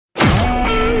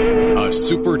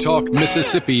SuperTalk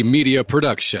Mississippi Media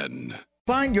production.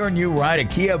 Find your new ride at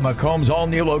Kia Macomb's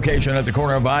all-new location at the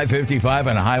corner of I-55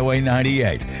 and Highway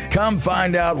 98. Come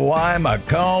find out why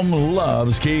Macomb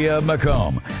loves Kia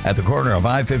Macomb at the corner of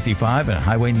I-55 and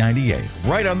Highway 98.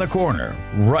 Right on the corner,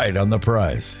 right on the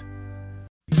price.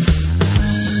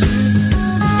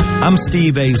 I'm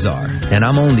Steve Azar, and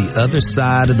I'm on the other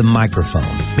side of the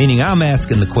microphone, meaning I'm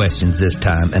asking the questions this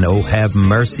time, and oh, have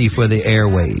mercy for the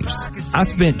airwaves. I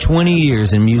spent 20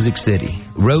 years in Music City,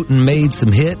 wrote and made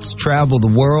some hits, traveled the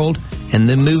world, and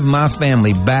then moved my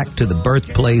family back to the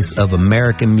birthplace of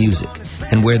American music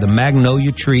and where the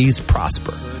magnolia trees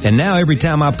prosper. And now every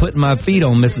time I put my feet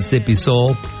on Mississippi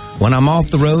soil, when I'm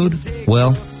off the road,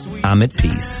 well, I'm at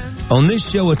peace. On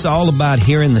this show, it's all about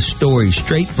hearing the stories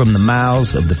straight from the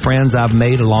mouths of the friends I've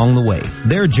made along the way,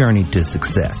 their journey to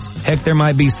success. Heck, there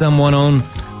might be someone on,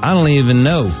 I don't even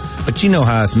know, but you know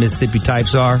how us Mississippi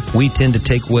types are. We tend to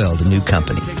take well to new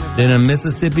company. In a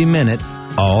Mississippi Minute,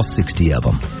 all 60 of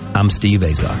them. I'm Steve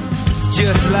Azar. It's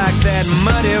just like that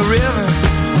muddy river,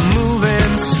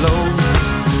 moving slow.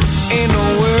 Ain't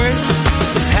no worries,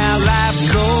 it's how life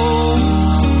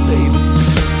goes, baby.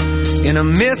 In a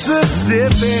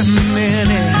Mississippi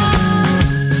Minute.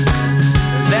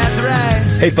 That's right.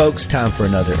 Hey folks, time for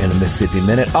another In a Mississippi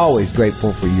Minute. Always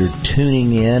grateful for your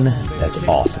tuning in. That's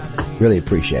awesome. Really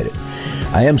appreciate it.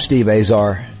 I am Steve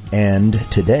Azar, and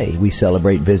today we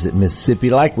celebrate Visit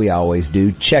Mississippi like we always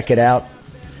do. Check it out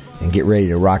and get ready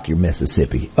to rock your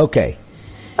Mississippi. Okay.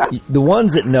 The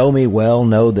ones that know me well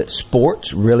know that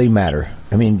sports really matter.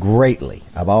 I mean, greatly.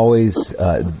 I've always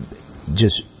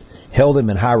just held them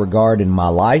in high regard in my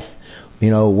life,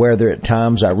 whether at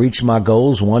times I reached my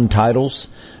goals, won titles,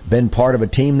 been part of a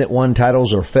team that won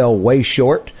titles or fell way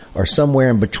short, or somewhere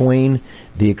in between.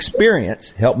 The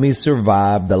experience helped me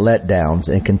survive the letdowns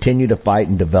and continue to fight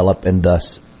and develop and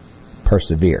thus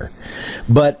persevere.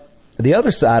 But the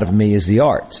other side of me is the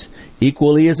arts.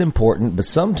 Equally as important, but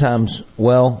sometimes,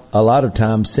 well, a lot of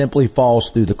times simply falls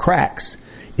through the cracks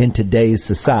in today's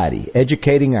society.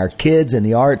 Educating our kids in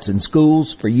the arts in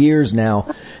schools for years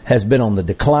now has been on the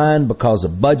decline because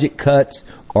of budget cuts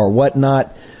or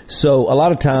whatnot. So a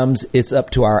lot of times it's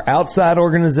up to our outside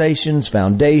organizations,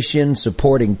 foundations,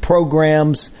 supporting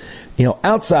programs,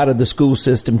 outside of the school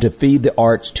system to feed the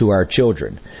arts to our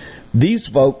children. These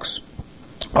folks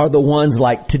are the ones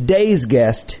like today's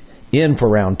guest, in for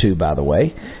round two, by the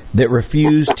way, that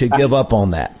refuse to give up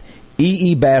on that.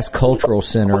 E.E. Bass Cultural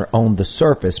Center on the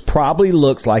surface probably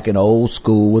looks like an old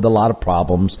school with a lot of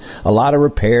problems, a lot of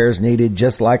repairs needed,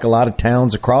 just like a lot of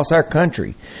towns across our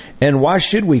country. And why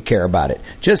should we care about it?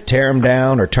 Just tear them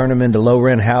down or turn them into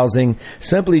low-rent housing.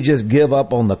 Simply just give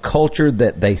up on the culture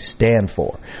that they stand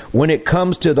for. When it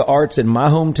comes to the arts in my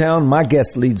hometown, my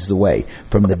guest leads the way.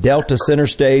 From the Delta Center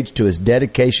stage to his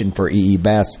dedication for E.E.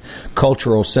 Bass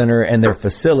Cultural Center and their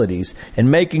facilities,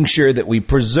 and making sure that we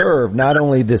preserve not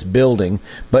only this building,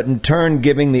 but in turn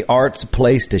giving the arts a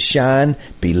place to shine,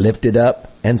 be lifted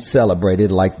up, and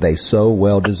celebrated like they so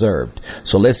well deserved.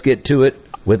 So let's get to it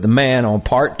with the man on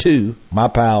part two, my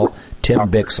pal, Tim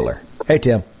Bixler. Hey,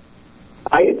 Tim.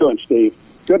 How you doing, Steve?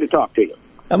 Good to talk to you.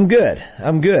 I'm good.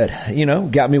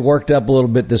 Got me worked up a little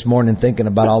bit this morning thinking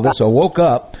about all this. So I woke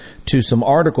up to some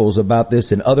articles about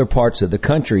this in other parts of the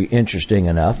country, interesting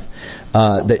enough,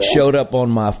 that showed up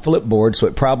on my Flipboard, so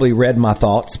it probably read my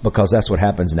thoughts because that's what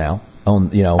happens now. So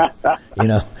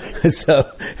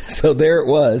there it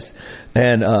was.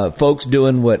 And folks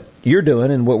doing what you're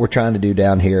doing and what we're trying to do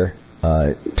down here,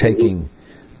 taking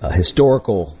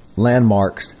historical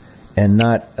landmarks and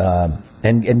not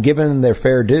and giving them their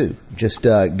fair due, just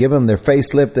give them their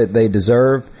facelift that they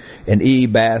deserve. And E.E.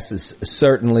 Bass is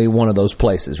certainly one of those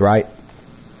places, right?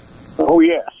 Oh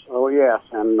yes,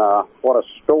 and what a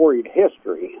storied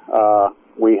history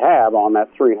we have on that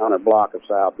 300 block of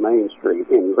South Main Street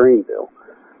in Greenville,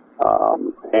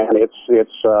 and it's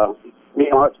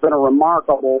been a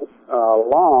remarkable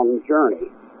long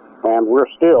journey. And we're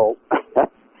still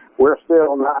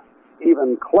not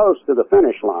even close to the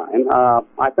finish line.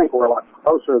 I think we're a lot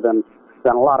closer than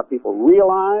a lot of people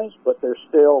realize, but there's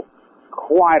still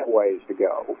quite a ways to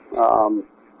go.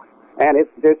 And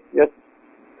it's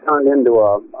turned into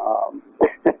a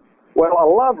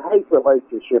love-hate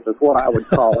relationship is what I would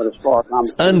call it as far as I'm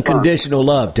concerned. Unconditional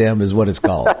love, Tim, is what it's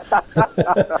called.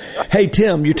 Hey,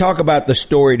 Tim, you talk about the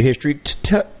storied history.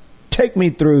 Take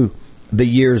me through the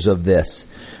years of this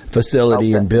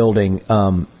facility and building,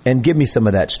 and give me some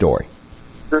of that story.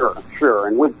 Sure.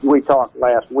 And we talked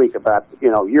last week about,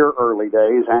 your early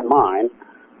days and mine.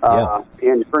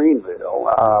 in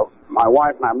Greenville. My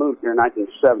wife and I moved here in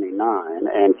 1979,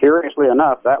 and curiously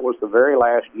enough, that was the very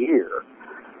last year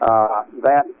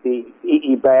that the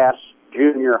E.E. Bass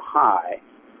Junior High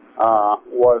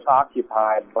was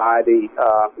occupied by the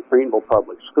Greenville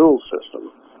Public School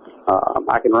System.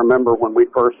 I can remember when we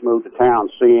first moved to town,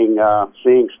 seeing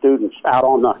students out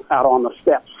on the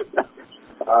steps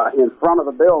in front of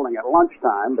the building at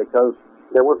lunchtime because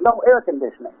there was no air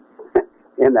conditioning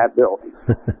in that building.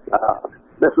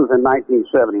 This was in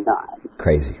 1979.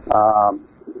 Crazy.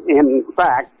 In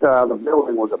fact, the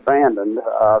building was abandoned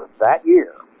that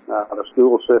year. The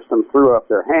school system threw up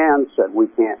their hands, said we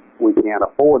can't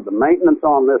afford the maintenance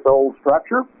on this old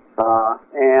structure,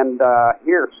 and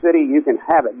here, city, you can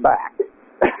have it back.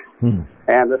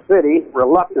 And the city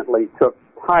reluctantly took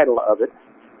title of it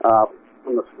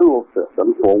from the school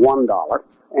system for $1,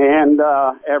 and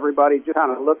everybody just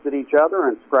kind of looked at each other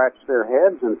and scratched their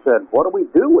heads and said, "What do we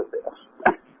do with this?"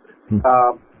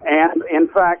 And in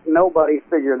fact, nobody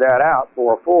figured that out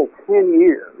for a full 10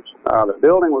 years. The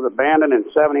building was abandoned in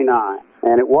 79,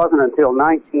 and it wasn't until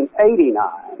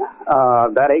 1989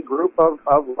 that a group of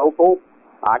local,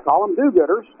 I call them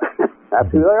do-gooders,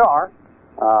 that's who they are,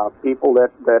 people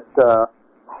that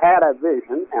had a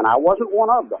vision, and I wasn't one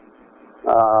of them,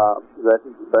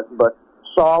 but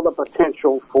saw the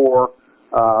potential for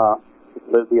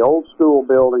the old school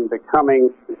building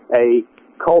becoming a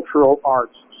cultural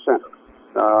arts center.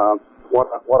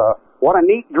 What a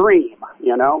neat dream,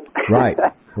 you know? Right.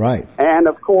 Right. And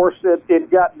of course, it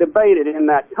got debated in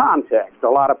that context. A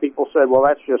lot of people said, "Well,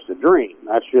 that's just a dream.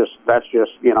 That's just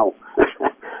you know,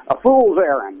 a fool's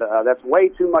errand. That's way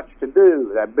too much to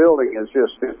do. That building is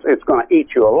it's going to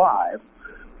eat you alive."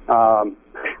 And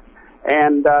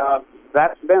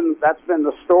that's been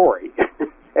the story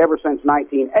ever since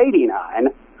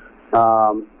 1989,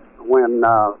 when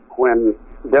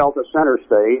Delta Center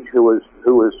Stage, who was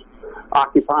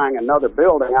occupying another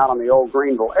building out on the old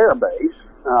Greenville Air Base,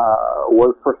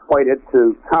 was persuaded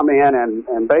to come in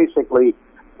and basically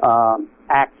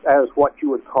act as what you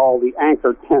would call the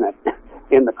anchor tenant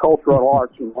in the Cultural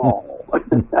Arts Mall.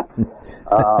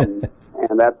 And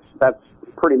that's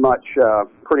pretty much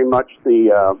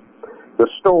the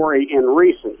story in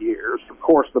recent years. Of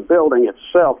course, the building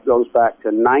itself goes back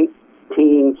to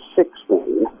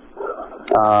 1916.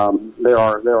 There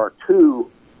are two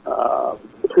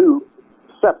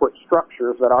separate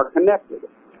structures that are connected.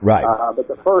 Right. But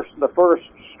the first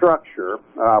structure,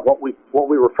 what we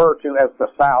refer to as the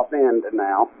South End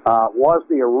now, was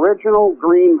the original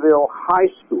Greenville High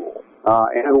School,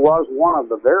 and was one of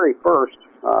the very first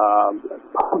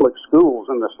public schools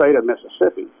in the state of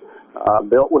Mississippi,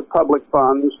 built with public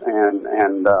funds,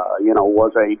 and you know,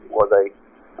 was a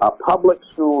public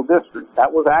school district.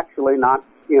 That was actually not,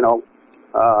 you know,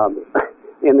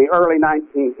 in the early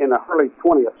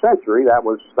 20th century, that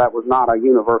was not a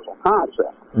universal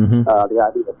concept. Mm-hmm. The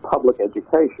idea of public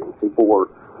education, people were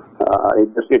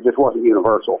it just wasn't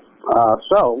universal.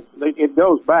 So it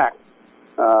goes back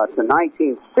to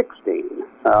 1916,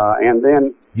 and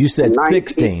then you said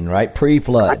 16, right?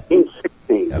 Pre-flood.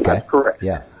 1916. Okay. That's correct.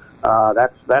 Yeah.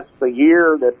 That's the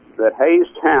year that Hayes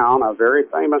Town, a very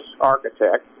famous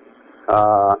architect,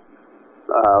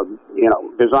 you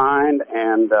know, designed,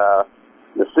 and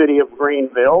the city of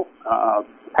Greenville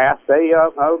passed a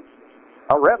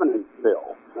revenue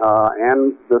bill,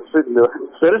 and the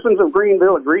citizens of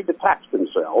Greenville agreed to tax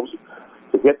themselves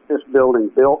to get this building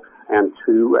built and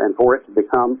for it to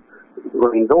become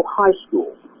Greenville High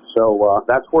School. So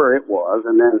that's where it was,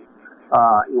 and then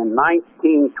in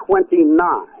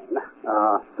 1929,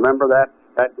 remember that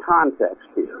context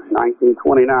here.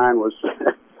 1929 was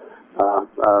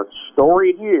a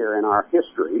storied year in our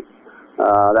history.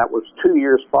 That was 2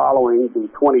 years following the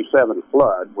 27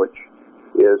 flood, which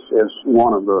is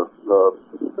one of the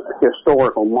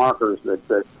historical markers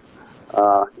that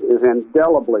is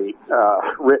indelibly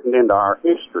written into our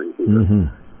history here. Mm-hmm.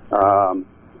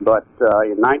 But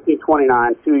in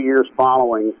 1929, 2 years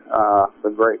following the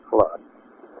Great Flood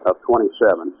of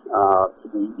 27, the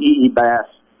E.E. Bass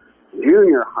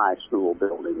Junior High School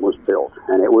building was built,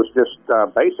 and it was just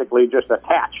basically just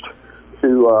attached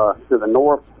to the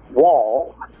north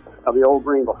wall of the old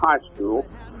Greenville High School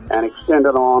and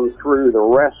extended on through the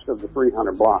rest of the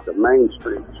 300 block of Main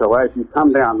Street. So as you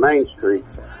come down Main Street,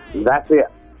 that's it.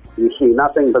 You see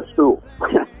nothing but school.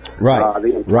 Right.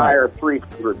 The entire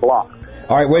 300 block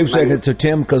All right, wait a second. So,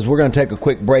 Tim, because we're going to take a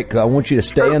quick break, I want you to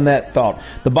stay in that thought.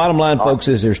 The bottom line, folks,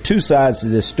 is there's two sides to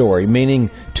this story, meaning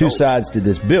two sides to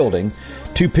this building,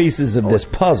 two pieces of this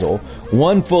puzzle,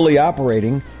 one fully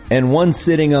operating and one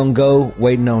sitting on go,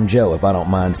 waiting on Joe, if I don't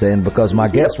mind saying, because my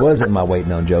guest was in my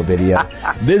Waiting on Joe video.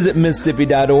 Visit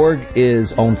Mississippi.org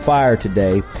is on fire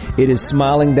today. It is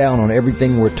smiling down on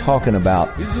everything we're talking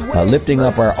about, lifting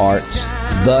up our arts,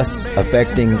 thus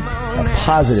affecting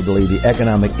positively the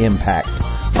economic impact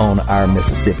on our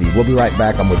Mississippi. We'll be right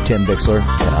back. I'm with Tim Bixler,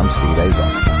 and I'm Steve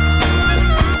Azar.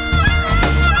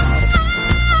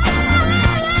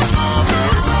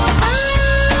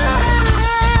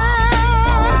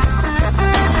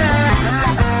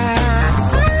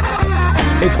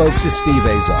 Hey folks, it's Steve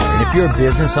Azar, and if you're a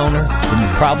business owner, then you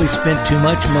probably spent too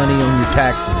much money on your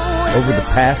taxes over the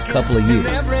past couple of years,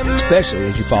 especially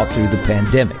as you fought through the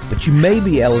pandemic. But you may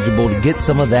be eligible to get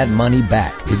some of that money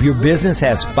back. If your business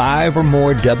has 5 or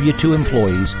more W-2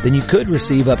 employees, then you could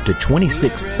receive up to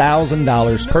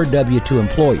 $26,000 per W-2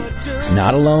 employee. It's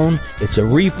not a loan, it's a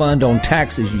refund on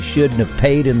taxes you shouldn't have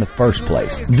paid in the first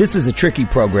place. This is a tricky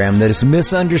program that is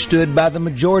misunderstood by the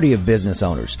majority of business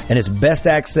owners, and it's best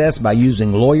accessed by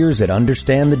using lawyers that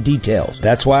understand the details.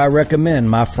 That's why I recommend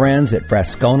my friends at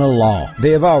Frascona Law.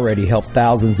 They have already helped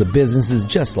thousands of businesses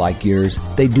just like yours.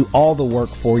 They do all the work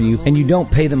for you, and you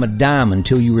don't pay them a dime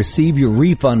until you receive your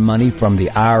refund money from the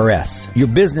IRS. Your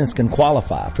business can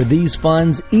qualify for these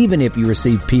funds even if you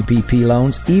receive PPP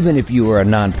loans, even if you are a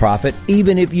nonprofit,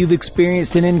 even if you've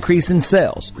experienced an increase in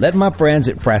sales. Let my friends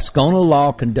at Frascona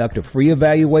Law conduct a free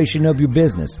evaluation of your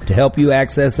business to help you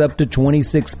access up to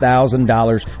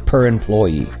 $26,000 per employee.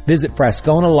 Visit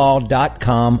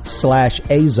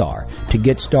FrasconaLaw.com/Azar to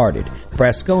get started.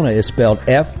 Frascona is spelled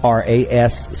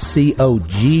Frascogna.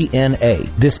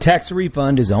 This tax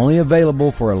refund is only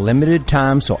available for a limited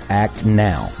time, so act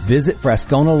now. Visit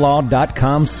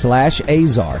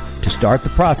FrasconaLaw.com/Azar to start the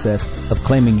process of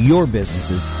claiming your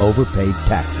business's overpaid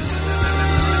taxes.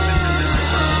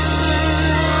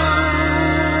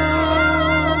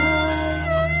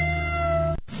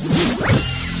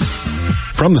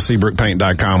 From the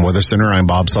SeabrookPaint.com Weather Center, I'm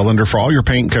Bob Sullender. For all your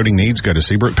paint and coating needs, go to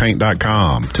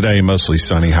SeabrookPaint.com. Today, mostly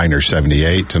sunny, high near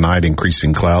 78. Tonight,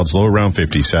 increasing clouds, low around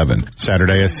 57.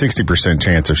 Saturday, a 60%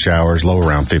 chance of showers, low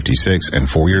around 56. And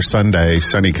for your Sunday,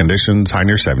 sunny conditions, high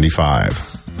near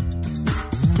 75.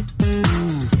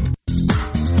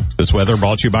 This weather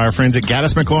brought to you by our friends at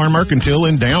Gaddis McLaurin Mercantile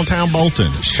in downtown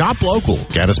Bolton. Shop local.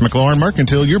 Gaddis McLaurin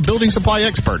Mercantile, your building supply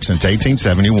expert since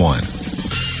 1871.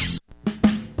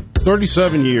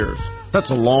 37 years.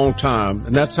 That's a long time,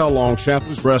 and that's how long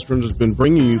Shapley's Restaurant has been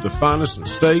bringing you the finest in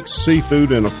steaks,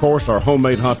 seafood, and, of course, our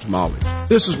homemade hot tamales.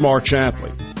 This is Mark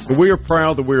Shapley, and we are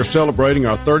proud that we are celebrating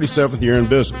our 37th year in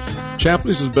business.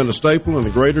 Shapley's has been a staple in the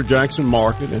greater Jackson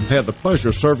market and had the pleasure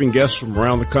of serving guests from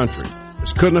around the country.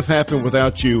 This couldn't have happened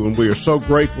without you, and we are so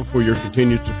grateful for your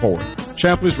continued support.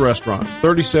 Shapley's Restaurant,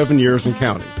 37 years and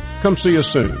counting. Come see us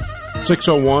soon.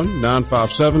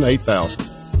 601-957-8000.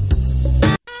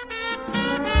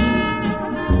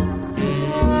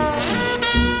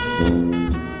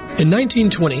 In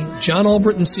 1920, John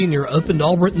Albritton Sr. opened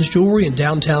Albritton's Jewelry in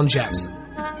downtown Jackson.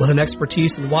 With an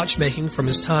expertise in watchmaking from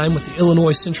his time with the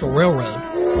Illinois Central Railroad,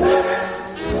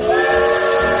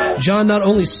 John not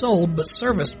only sold but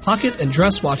serviced pocket and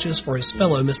dress watches for his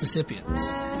fellow Mississippians.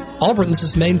 Albritton's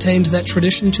has maintained that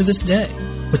tradition to this day,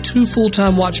 with 2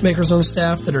 full-time watchmakers on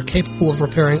staff that are capable of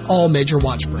repairing all major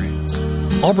watch brands.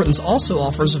 Albritton's also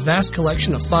offers a vast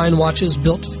collection of fine watches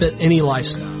built to fit any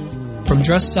lifestyle. From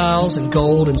dress styles in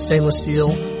gold and stainless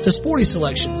steel to sporty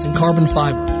selections in carbon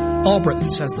fiber,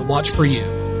 Albritton's has the watch for you.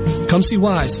 Come see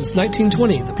why, since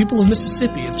 1920, the people of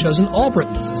Mississippi have chosen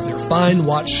Albritton's as their fine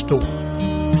watch store.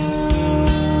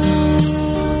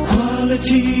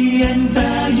 Quality and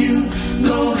value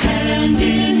go hand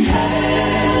in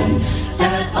hand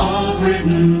at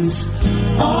Albritton's.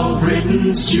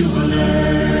 Albritton's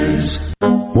Jewelers.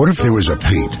 What if there was a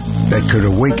paint that could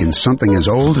awaken something as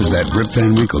old as that Rip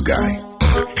Van Winkle guy?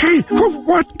 Hey,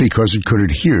 what? Because it could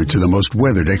adhere to the most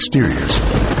weathered exteriors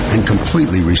and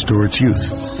completely restore its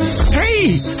youth.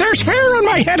 Hey, there's hair on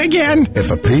my head again. If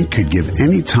a paint could give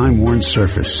any time-worn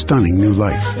surface stunning new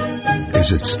life,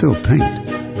 is it still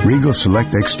paint? Regal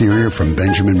Select Exterior from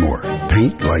Benjamin Moore.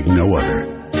 Paint like no other.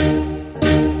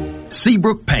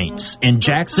 Seabrook Paints in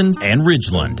Jackson and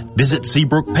Ridgeland. Visit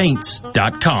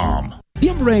SeabrookPaints.com.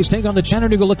 The Braves take on the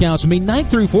Chattanooga Lookouts May 9th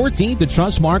through 14th at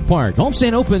Trustmark Park.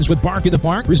 Homestand opens with Bark in the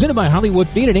Park, presented by Hollywood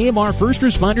Feed and AMR First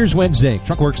Responders Wednesday.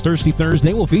 Truckworks Thirsty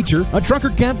Thursday will feature a trucker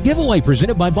cap giveaway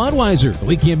presented by Budweiser. The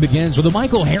weekend begins with a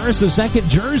Michael Harris II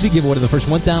jersey giveaway to the first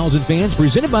 1,000 fans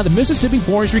presented by the Mississippi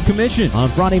Forestry Commission on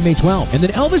Friday, May 12th. And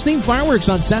then Elvis-themed fireworks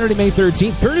on Saturday, May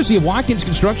 13th, courtesy of Watkins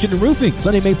Construction and Roofing.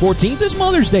 Sunday, May 14th is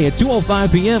Mother's Day at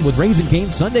 2:05 p.m. with Raising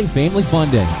Cane's Sunday Family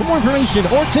Fun Day. For more information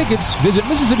or tickets, visit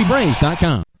MississippiBraves.com. In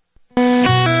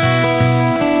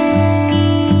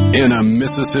a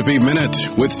Mississippi Minute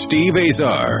with Steve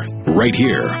Azar, right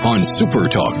here on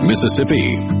SuperTalk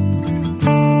Mississippi.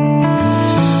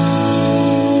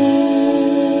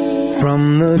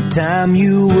 From the time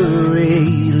you were a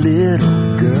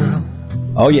little girl.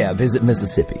 Oh yeah, visit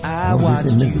Mississippi.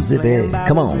 Visit Mississippi.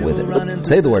 Come on with it.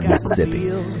 Say the word Mississippi.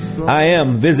 I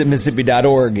am.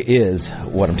 VisitMississippi.org is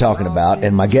what I'm talking about.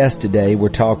 And my guest today, we're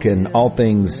talking all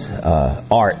things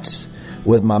arts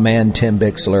with my man Tim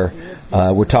Bixler.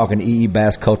 We're talking E.E.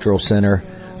 Bass Cultural Center,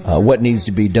 what needs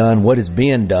to be done, what is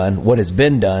being done, what has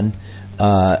been done,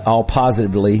 all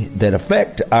positively that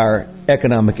affect our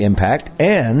economic impact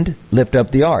and lift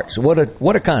up the arts. What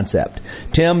a concept.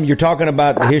 Tim, you're talking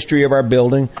about the history of our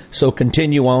building, so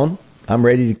continue on. I'm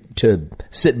ready to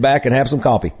sit back and have some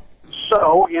coffee.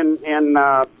 So in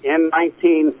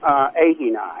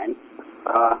 1989,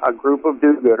 a group of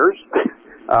do-gooders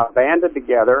banded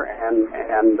together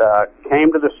and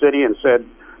came to the city and said,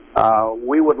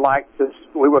 we would like to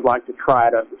try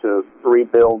to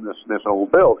rebuild this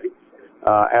old building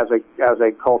as a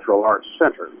cultural arts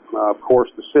center. Of course,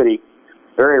 the city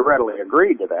very readily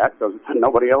agreed to that because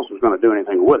nobody else was going to do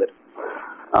anything with it.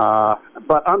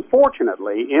 But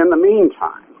unfortunately, in the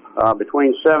meantime,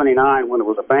 between 79 when it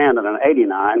was abandoned and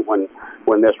 89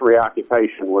 when this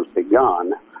reoccupation was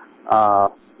begun,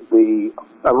 the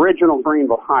original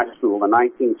Greenville High School, the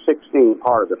 1916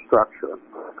 part of the structure,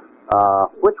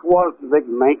 which was the big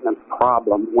maintenance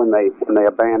problem when they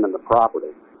abandoned the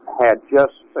property, had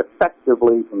just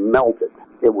effectively melted.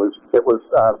 It was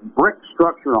a brick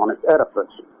structure on its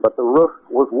edifice, but the roof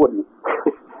was wooden.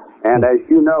 And as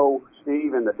you know,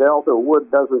 Steve, in the Delta, wood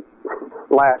doesn't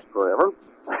last forever.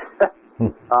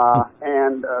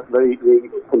 And the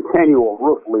continual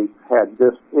roof leaks had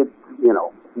just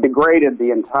degraded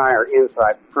the entire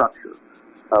inside structure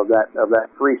of that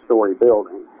 3-story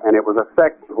building, and it was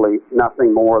effectively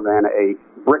nothing more than a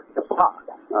brick facade.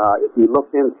 If you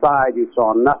looked inside, you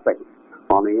saw nothing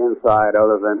on the inside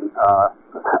other than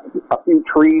a few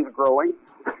trees growing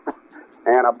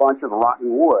and a bunch of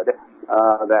rotten wood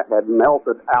that had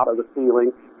melted out of the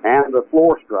ceiling and the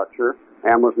floor structure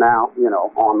and was now,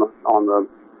 on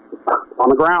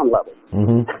the ground level.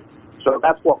 Mm-hmm. So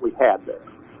that's what we had there.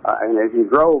 And as you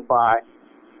drove by,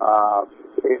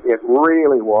 it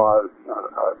really was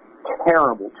a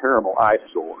terrible, terrible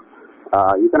eyesore.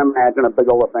 You can imagine a big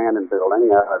old abandoned building.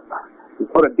 You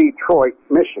go to Detroit,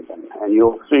 Michigan, and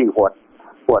you'll see what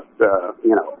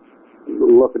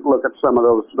look at some of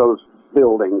those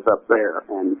buildings up there,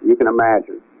 and you can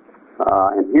imagine.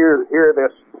 And here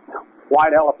this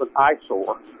white elephant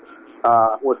eyesore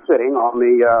was sitting on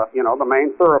the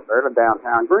main thoroughfare to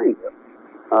downtown Greenville.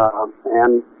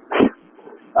 And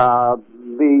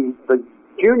the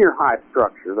junior high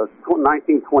structure, the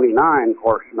 1929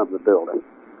 portion of the building,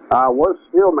 was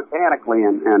still mechanically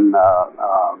and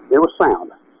it was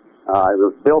sound. It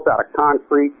was built out of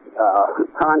concrete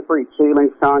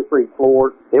ceilings, concrete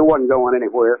floors. It wasn't going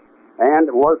anywhere, and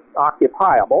it was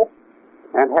occupiable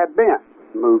and had been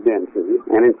moved into.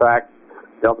 And in fact,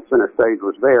 Delta Center Stage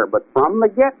was there. But from the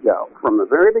get-go, from the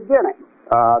very beginning,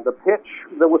 the pitch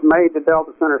that was made to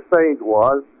Delta Center Stage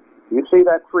was, you see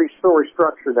that 3-story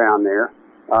structure down there,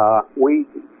 we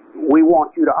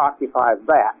want you to occupy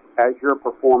that as your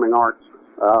performing arts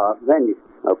venue,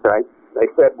 okay? They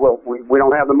said, well, we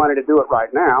don't have the money to do it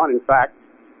right now, and in fact,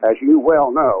 as you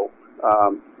well know,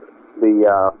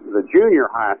 the junior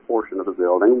high portion of the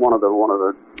building, one of the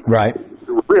right,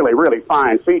 really, really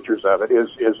fine features of it is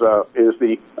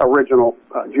the original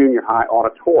junior high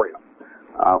auditorium.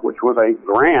 Which was a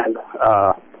grand,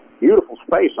 beautiful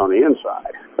space on the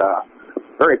inside.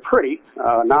 Very pretty,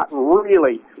 not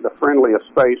really the friendliest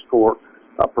space for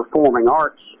a performing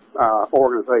arts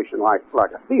organization like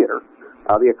a theater.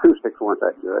 The acoustics weren't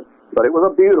that good, but it was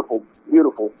a beautiful,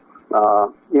 beautiful,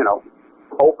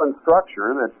 open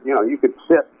structure that, you could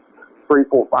sit 300,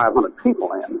 400, 500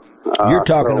 people in. You're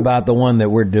talking about the one that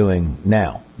we're doing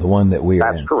now, the one that we are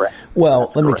in. That's correct.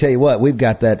 Well, let me tell you what, we've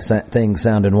got that thing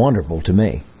sounding wonderful to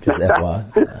me. Just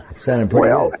FYI. Sounding pretty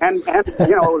good. And it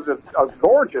was a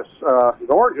gorgeous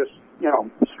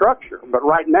structure, but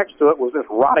right next to it was this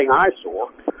rotting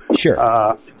eyesore. Sure.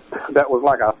 That was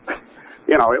like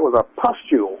it was a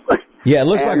pustule. Yeah, it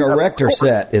looks like a Rector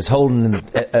set is holding,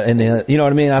 you know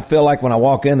what I mean? I feel like when I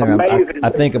walk in there, I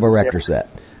think of a Rector set.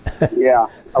 Yeah,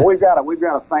 we've got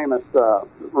a famous,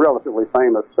 relatively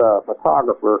famous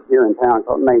photographer here in town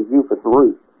named Bufus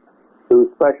Ruth,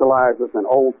 who specializes in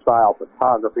old style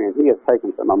photography, and he has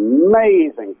taken some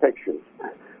amazing pictures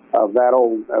of that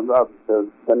of the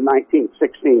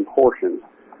 1916 portion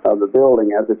of the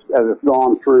building as it's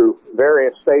gone through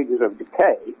various stages of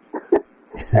decay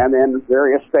and then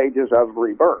various stages of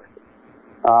rebirth.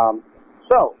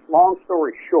 So, long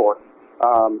story short,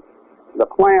 the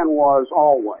plan was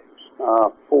always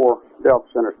for Delta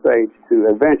Center Stage to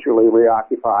eventually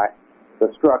reoccupy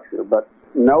the structure, but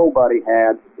nobody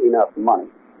had enough money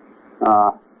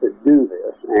to do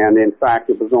this, and in fact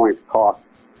it was going to cost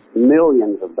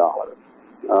millions of dollars.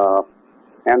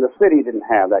 And the city didn't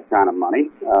have that kind of money.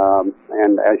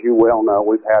 And as you well know,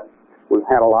 we've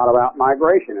had a lot of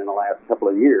out-migration in the last couple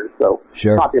of years. So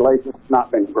sure. Population has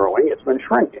not been growing; it's been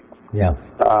shrinking. Yeah,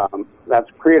 that's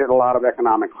created a lot of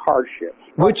economic hardships.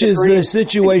 Which is the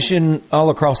situation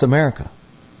all across America,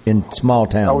 in small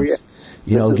towns. Oh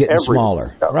yeah, getting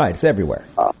smaller. Right, it's everywhere.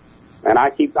 And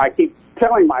I keep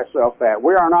telling myself that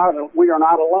we are not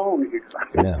alone here.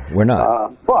 Yeah, we're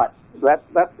not. But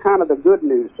that's kind of the good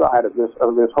news side of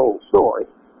this whole story,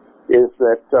 is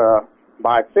that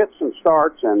by fits and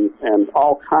starts and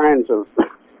all kinds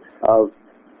of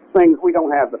things we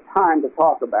don't have the time to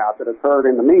talk about that occurred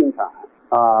in the meantime,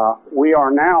 we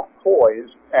are now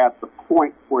poised at the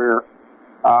point where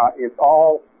it's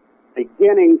all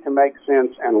beginning to make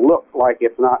sense and look like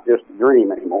it's not just a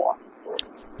dream anymore.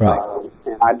 Right.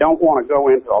 And I don't want to go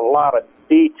into a lot of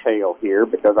detail here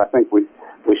because I think we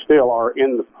still are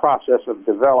in the process of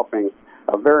developing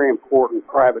a very important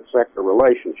private sector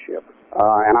relationship.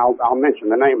 And I'll mention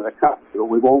the name of the company, but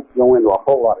we won't go into a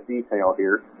whole lot of detail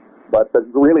here. But the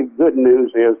really good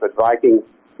news is that Viking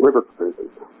River Cruises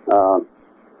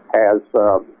has,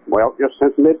 just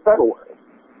since mid-February,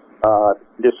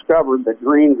 discovered that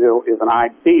Greenville is an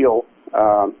ideal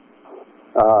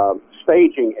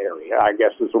staging area, I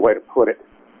guess is the way to put it,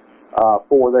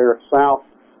 for their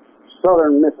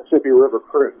southern Mississippi River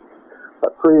cruise, a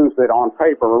cruise that on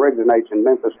paper originates in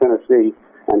Memphis, Tennessee,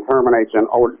 and terminates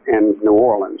in New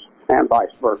Orleans, and vice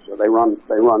versa. They run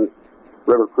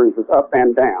river cruises up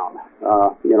and down,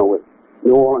 with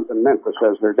New Orleans and Memphis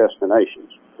as their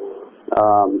destinations.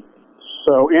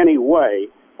 So anyway,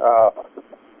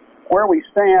 where we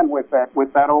stand with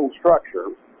that old structure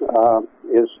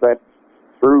is that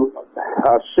through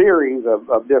a series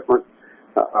of different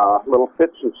little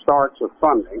fits and starts of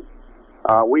funding,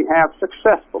 we have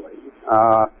successfully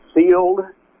sealed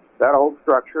that old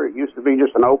structure. It used to be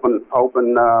just an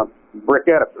open brick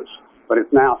edifice, but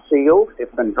it's now sealed.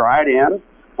 It's been dried in.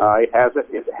 It has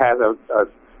a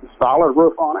solid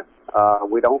roof on it.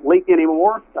 We don't leak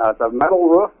anymore. It's a metal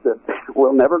roof that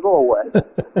will never go away.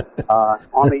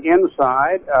 On the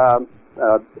inside,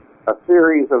 a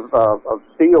series of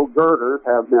steel girders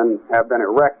have been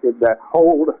erected that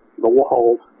hold the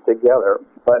walls together.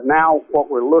 But now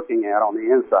what we're looking at on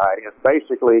the inside is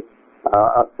basically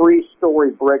a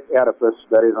 3-story brick edifice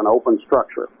that is an open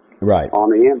structure. Right. On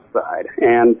the inside.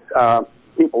 And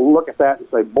people look at that and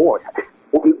say, boy,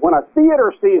 when a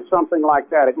theater sees something like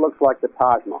that, it looks like the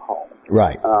Taj Mahal.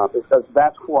 Right. Because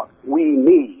that's what we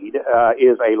need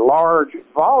is a large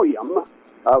volume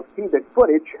of cubic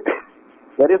footage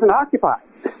that isn't occupied.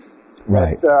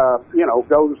 Right. That,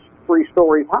 goes 3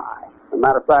 stories high. As a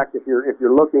matter of fact, if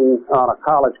you're looking on a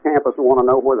college campus and want to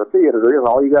know where the theater is,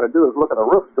 all you got to do is look at the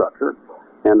roof structure,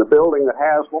 and the building that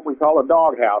has what we call a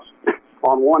doghouse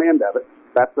on one end of it,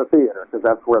 that's the theater, because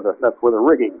that's where the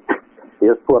rigging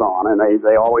is put on, and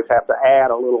they always have to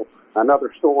add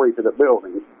another story to the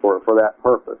building for that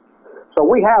purpose. So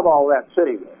we have all that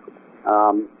sitting there.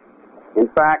 In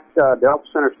fact, Delta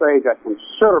Center Stage at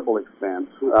considerable expense,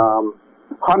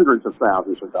 hundreds of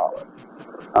thousands of dollars,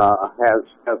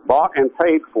 has bought and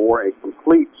paid for a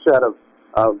complete set of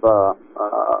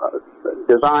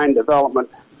design development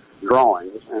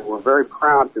drawings, and we're very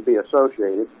proud to be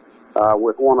associated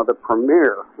with one of the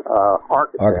premier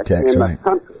architects in the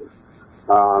country.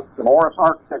 The Morris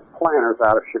Architect Planners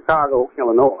out of Chicago,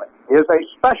 Illinois, is a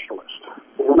specialist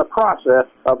in the process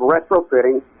of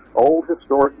retrofitting old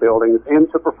historic buildings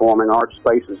into performing arts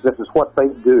spaces. This is what they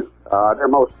do. Their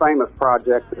most famous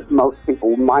project that most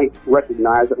people might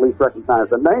recognize, at least recognize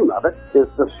the name of it, is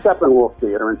the Steppenwolf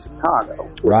Theater in Chicago.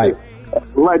 Right.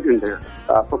 Legendary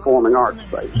performing arts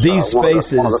space. These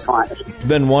spaces, one of the finest. It's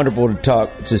been wonderful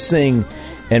to sing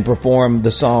and perform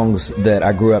the songs that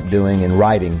I grew up doing and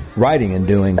writing and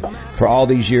doing for all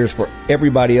these years for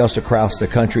everybody else across the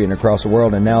country and across the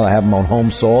world, and now I have them on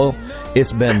home soil.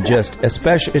 It's been just it's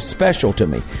special to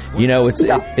me. You know,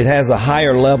 it has a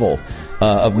higher level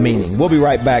of meaning. We'll be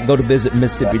right back. Go to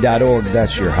visitmississippi.org.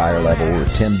 That's your higher level. We're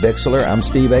Tim Bixler. I'm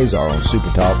Steve Azar on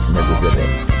SuperTalk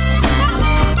Mississippi.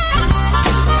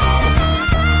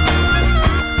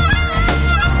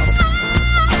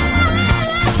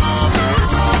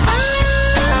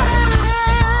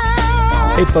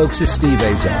 Hey folks, it's Steve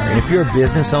Azar, and if you're a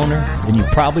business owner, then you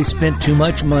probably spent too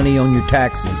much money on your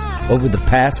taxes over the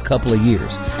past couple of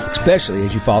years, especially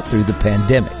as you fought through the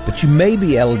pandemic. But you may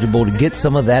be eligible to get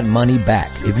some of that money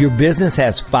back. If your business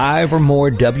has 5 or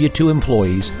more W-2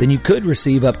 employees, then you could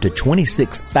receive up to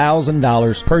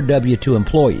 $26,000 per W-2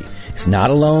 employee. It's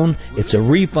not a loan, it's a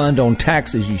refund on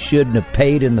taxes you shouldn't have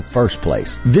paid in the first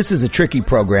place. This is a tricky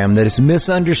program that is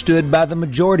misunderstood by the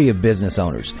majority of business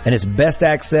owners, and it's best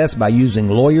accessed by using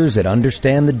lawyers that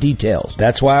understand the details.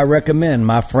 That's why I recommend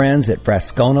my friends at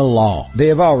Frascona Law. They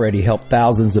have already helped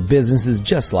thousands of businesses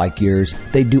just like yours.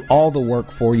 They do all the work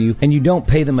for you, and you don't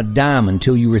pay them a dime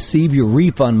until you receive your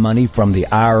refund money from the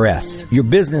IRS. Your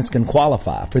business can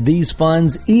qualify for these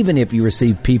funds even if you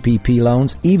receive PPP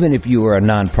loans, even if you are a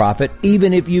nonprofit,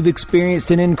 even if you've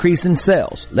experienced an increase in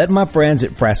sales. Let my friends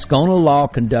at Frascona Law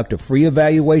conduct a free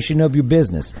evaluation of your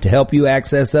business to help you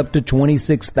access up to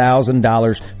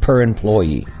 $26,000 per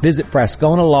employee. Visit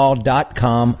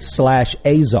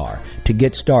frasconalaw.com/Azar to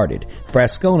get started.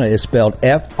 Frascona is spelled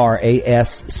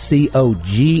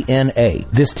Frascogna.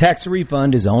 This tax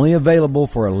refund is only available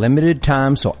for a limited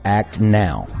time, so act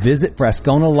now. Visit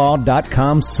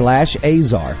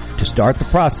frasconalaw.com/Azar to start the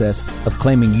process of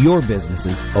claiming your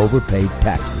business's overpaid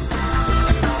taxes.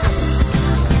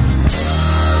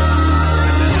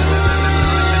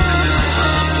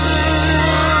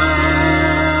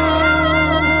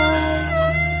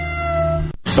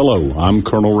 Hello, I'm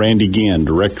Colonel Randy Ginn,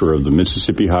 Director of the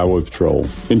Mississippi Highway Patrol.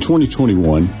 In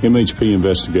 2021, MHP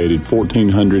investigated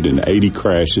 1,480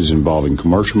 crashes involving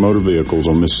commercial motor vehicles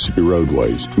on Mississippi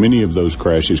roadways. Many of those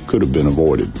crashes could have been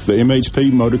avoided. The MHP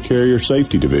Motor Carrier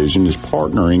Safety Division is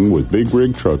partnering with big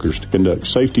rig truckers to conduct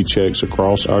safety checks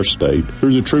across our state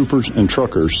through the Troopers and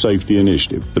Truckers Safety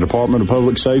Initiative. The Department of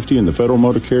Public Safety and the Federal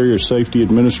Motor Carrier Safety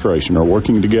Administration are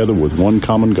working together with one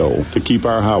common goal: to keep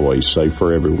our highways safe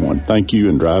for everyone. Thank you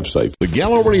and drive safe. The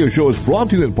Gallo Radio Show is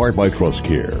brought to you in part by Trust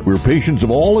Care, where patients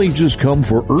of all ages come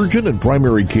for urgent and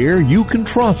primary care you can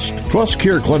trust. Trust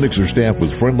Care clinics are staffed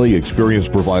with friendly,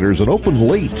 experienced providers and open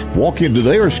late. Walk in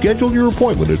today or schedule your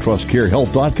appointment at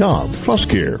trustcarehealth.com. Trust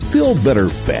Care. Feel better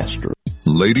faster.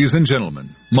 Ladies and gentlemen,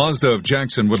 Mazda of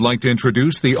Jackson would like to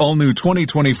introduce the all-new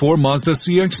 2024 Mazda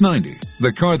CX-90,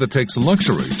 the car that takes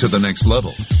luxury to the next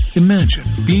level. Imagine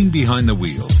being behind the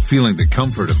wheel, feeling the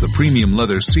comfort of the premium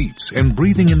leather seats, and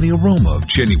breathing in the aroma of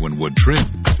genuine wood trim.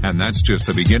 And that's just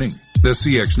the beginning. The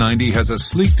CX-90 has a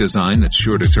sleek design that's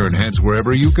sure to turn heads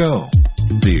wherever you go.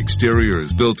 The exterior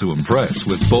is built to impress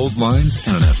with bold lines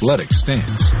and an athletic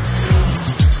stance.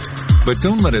 But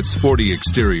don't let its sporty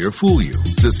exterior fool you.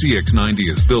 The CX-90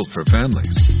 is built for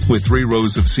families. With 3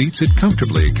 rows of seats, it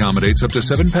comfortably accommodates up to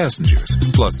 7 passengers.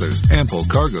 Plus, there's ample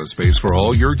cargo space for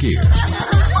all your gear.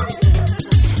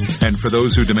 And for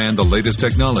those who demand the latest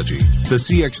technology, the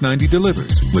CX-90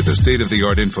 delivers. With a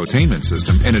state-of-the-art infotainment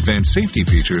system and advanced safety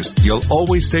features, you'll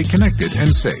always stay connected and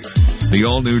safe. The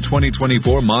all-new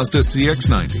 2024 Mazda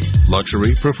CX-90.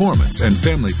 Luxury, performance, and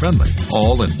family-friendly,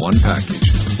 all in one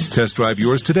package. Test drive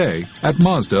yours today at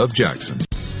Mazda of Jackson.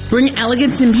 Bring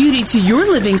elegance and beauty to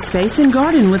your living space and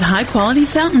garden with high-quality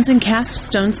fountains and cast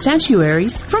stone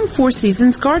statuaries from Four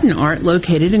Seasons Garden Art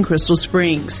located in Crystal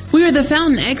Springs. We are the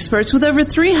fountain experts with over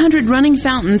 300 running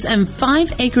fountains and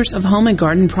 5 acres of home and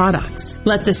garden products.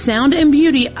 Let the sound and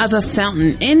beauty of a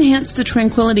fountain enhance the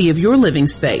tranquility of your living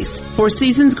space. Four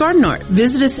Seasons Garden Art.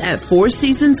 Visit us at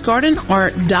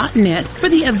fourseasonsgardenart.net for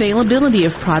the availability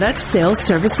of products, sales,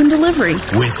 service, and delivery.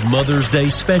 With Mother's Day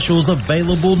specials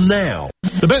available now.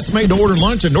 The best made-to-order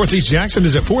lunch in Northeast Jackson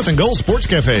is at 4th and Gold Sports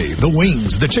Cafe. The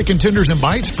wings, the chicken tenders and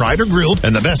bites, fried or grilled,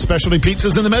 and the best specialty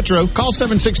pizzas in the metro. Call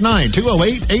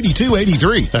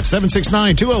 769-208-8283. That's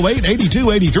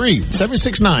 769-208-8283.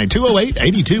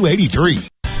 769-208-8283.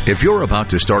 If you're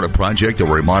about to start a project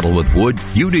or remodel with wood,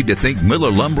 you need to think Miller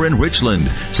Lumber in Richland.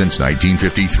 Since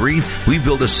 1953, we've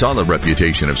built a solid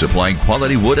reputation of supplying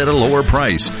quality wood at a lower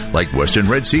price, like Western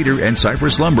Red Cedar and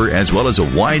Cypress Lumber, as well as a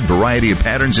wide variety of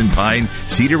patterns in pine,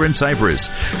 cedar, and cypress.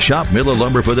 Shop Miller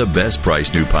Lumber for the best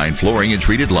price new pine flooring and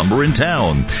treated lumber in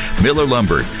town. Miller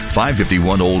Lumber,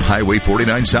 551 Old Highway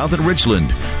 49 South in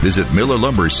Richland. Visit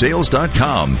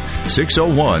MillerLumberSales.com,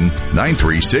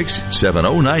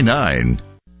 601-936-7099.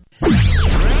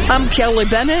 I'm Kelly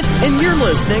Bennett, and you're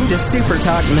listening to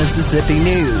SuperTalk Mississippi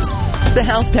News. The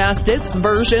House passed its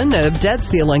version of debt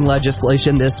ceiling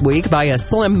legislation this week by a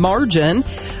slim margin.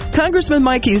 Congressman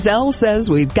Mike Ezell says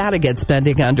we've got to get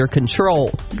spending under control.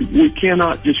 We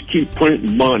cannot just keep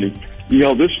printing money. You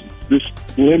know, this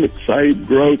limit, save,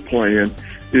 grow plan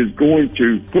is going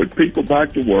to put people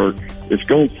back to work. It's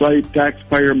going to save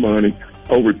taxpayer money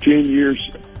over 10 years.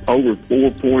 Over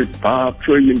 $4.5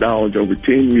 trillion over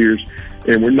 10 years,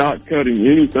 and we're not cutting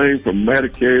anything from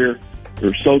Medicare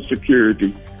or Social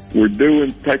Security. We're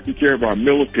taking care of our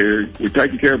military. We're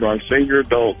taking care of our senior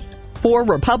adults. 4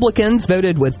 Republicans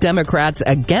voted with Democrats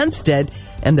against it,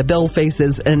 and the bill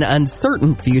faces an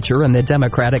uncertain future in the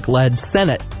Democratic-led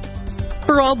Senate.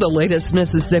 For all the latest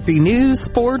Mississippi news,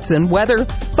 sports, and weather,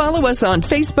 follow us on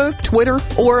Facebook, Twitter,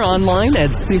 or online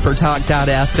at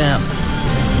supertalk.fm.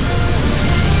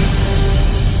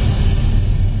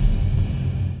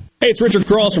 Hey, it's Richard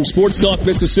Cross from Sports Talk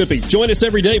Mississippi. Join us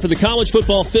every day for the college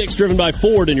football fix driven by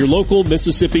Ford and your local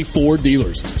Mississippi Ford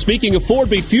dealers. Speaking of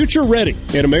Ford, be future ready.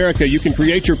 In America, you can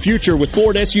create your future with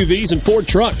Ford SUVs and Ford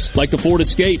trucks, like the Ford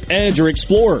Escape, Edge, or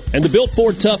Explorer, and the built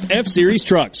Ford Tough F-Series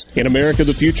trucks. In America,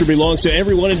 the future belongs to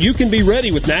everyone, and you can be ready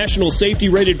with national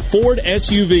safety-rated Ford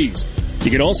SUVs.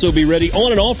 You can also be ready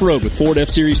on and off-road with Ford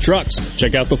F-Series trucks.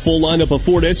 Check out the full lineup of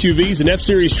Ford SUVs and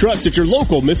F-Series trucks at your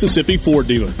local Mississippi Ford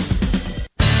dealer.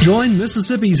 Join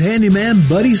Mississippi's handyman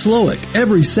Buddy Slowick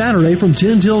every Saturday from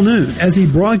 10 till noon as he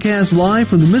broadcasts live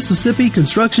from the Mississippi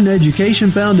Construction Education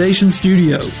Foundation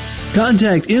studio.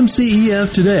 Contact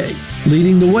MCEF today,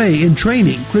 leading the way in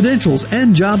training, credentials,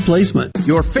 and job placement.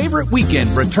 Your favorite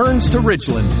weekend returns to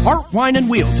Ridgeland. Art, Wine, and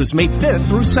Wheels is May 5th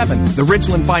through 7th. The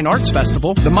Ridgeland Fine Arts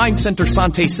Festival, the Mine Center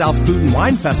Sante South Food and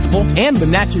Wine Festival, and the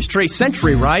Natchez Trace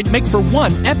Century Ride make for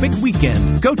one epic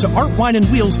weekend. Go to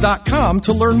artwineandwheels.com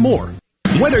to learn more.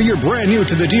 Whether you're brand new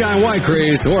to the DIY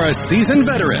craze or a seasoned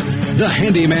veteran, the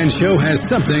Handyman Show has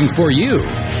something for you.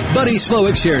 Buddy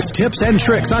Slowick shares tips and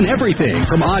tricks on everything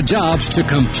from odd jobs to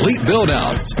complete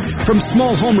build-outs, from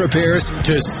small home repairs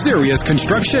to serious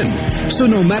construction. So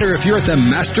no matter if you're at the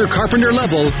master carpenter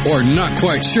level or not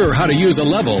quite sure how to use a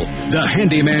level, the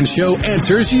Handyman Show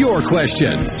answers your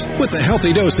questions with a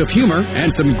healthy dose of humor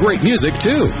and some great music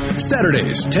too.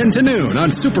 Saturdays, 10 to noon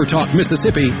on SuperTalk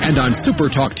Mississippi and on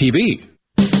SuperTalk TV.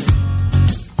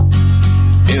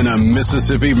 In a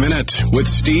Mississippi Minute with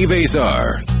Steve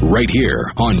Azar, right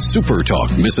here on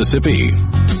SuperTalk Mississippi.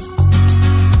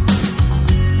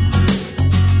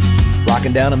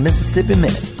 Locking down a Mississippi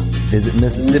Minute. Visit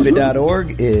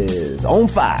Mississippi.org is on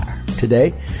fire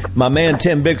today. My man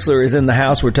Tim Bixler is in the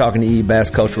house. We're talking to E. Bass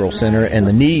Cultural Center and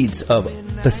the needs of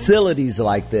facilities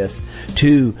like this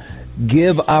to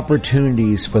give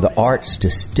opportunities for the arts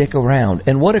to stick around.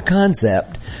 And what a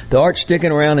concept, the arts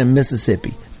sticking around in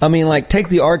Mississippi. I mean, like, take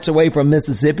the arts away from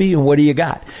Mississippi, and what do you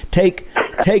got? Take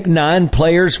 9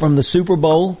 players from the Super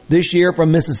Bowl this year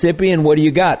from Mississippi, and what do you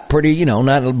got? Pretty,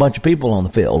 not a bunch of people on the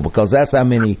field, because that's how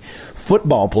many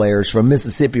football players from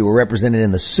Mississippi were represented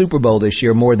in the Super Bowl this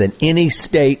year, more than any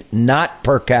state, not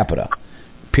per capita.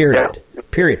 Period.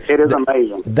 Period. It is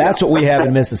amazing. That's what we have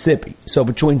in Mississippi. So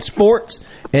between sports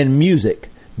and music,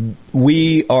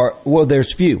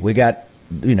 there's few. We got,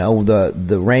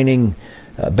 the reigning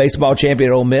baseball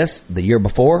champion at Ole Miss the year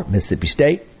before, Mississippi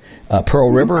State.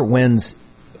 Pearl River wins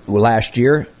last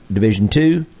year, Division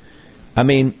II. I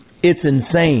mean, it's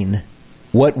insane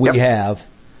what we have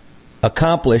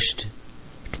accomplished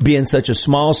being such a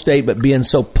small state, but being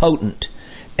so potent.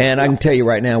 And I can tell you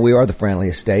right now, we are the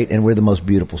friendliest state, and we're the most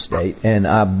beautiful state. And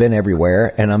I've been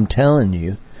everywhere, and I'm telling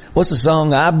you, what's the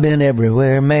song? I've been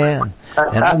everywhere, man.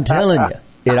 And I'm telling you,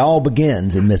 it all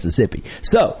begins in Mississippi.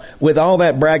 So, with all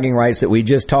that bragging rights that we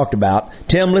just talked about,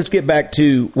 Tim, let's get back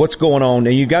to what's going on.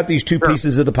 And you got these 2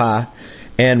 pieces of the pie,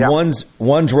 and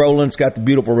one's rolling. It's got the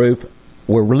beautiful roof.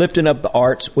 We're lifting up the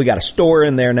arts. We got a store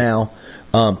in there now.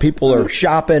 People are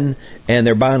shopping, and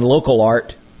they're buying local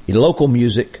art, local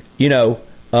music.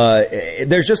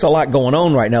 There's just a lot going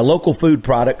on right now. Local food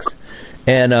products,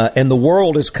 and the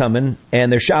world is coming,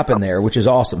 and they're shopping there, which is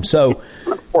awesome. So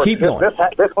keep going.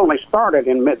 This only started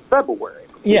in mid-February.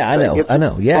 Yeah, I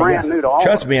know. Yeah, brand new to all.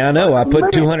 Trust me, I know. I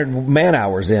put 200 man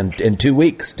hours in 2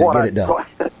 weeks to get it done.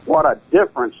 What a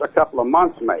difference a couple of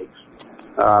months makes,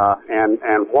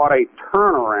 and what a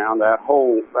turnaround that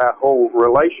whole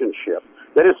relationship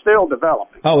that is still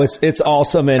developing. Oh, it's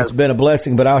awesome, and it's been a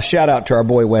blessing. But I'll shout out to our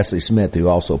boy Wesley Smith, who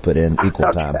also put in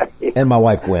equal time, and my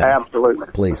wife Gwen. Absolutely,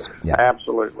 please, yeah,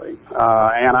 absolutely.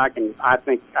 And I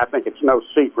think it's no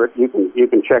secret. You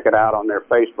can check it out on their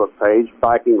Facebook page.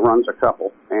 Viking runs a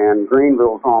couple, and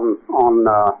Greenville's on.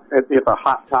 It's a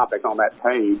hot topic on that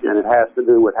page, and it has to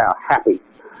do with how happy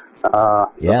the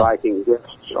Viking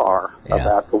guests are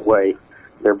about the way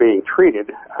they're being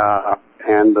treated,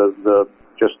 and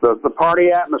the party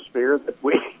atmosphere that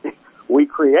we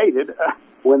created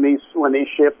when these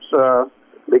ships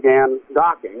began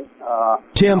docking.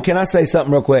 Tim, can I say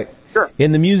something real quick? Sure.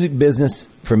 In the music business,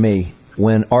 for me,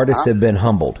 when artists have been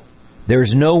humbled,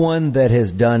 there's no one that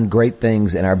has done great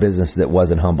things in our business that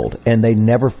wasn't humbled, and they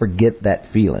never forget that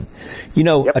feeling. You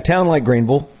know, a town like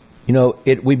Greenville,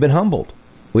 we've been humbled.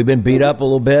 We've been beat up a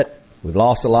little bit. We've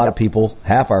lost a lot of people,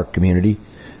 half our community.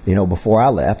 Before I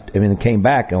left, came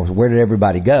back. Where did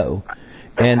everybody go?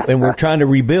 And we're trying to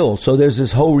rebuild. So there's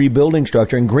this whole rebuilding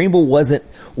structure. And Greenville wasn't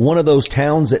one of those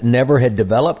towns that never had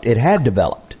developed. It had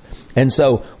developed. And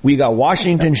so we got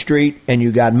Washington Street and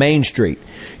you got Main Street.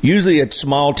 Usually a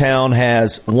small town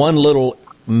has one little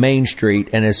Main Street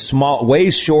and is small, way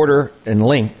shorter in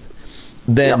length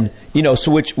than,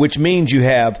 so which means you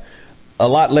have a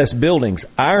lot less buildings.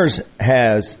 Ours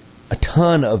has a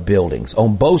ton of buildings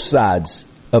on both sides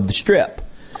of the strip.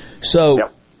 So,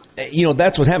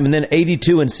 that's what happened. And then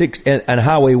 82 and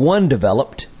Highway 1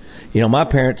 developed.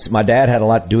 My dad had a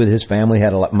lot to do with his family,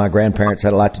 my grandparents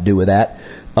had a lot to do with that.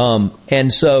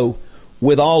 And so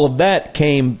with all of that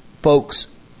came folks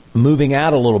moving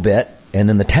out a little bit, and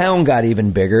then the town got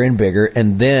even bigger and bigger,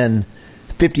 and then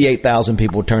 58,000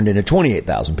 people turned into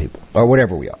 28,000 people, or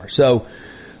whatever we are. So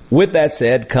with that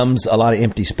said comes a lot of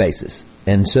empty spaces.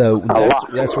 And so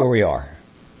that's where we are.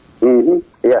 Mm-hmm.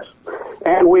 Yes,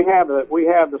 and we have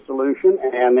the solution,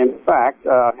 and in fact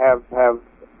have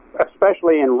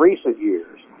especially in recent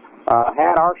years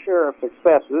had our share of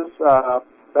successes,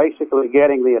 basically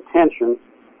getting the attention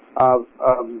of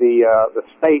the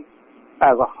state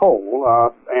as a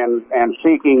whole, and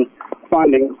seeking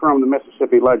funding from the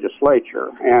Mississippi legislature.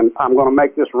 And I'm going to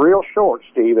make this real short,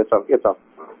 Steve. It's a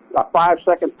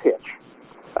 5-second pitch.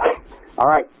 All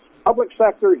right, public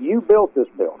sector, you built this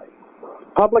building.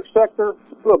 Public sector,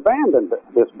 you abandoned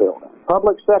this building.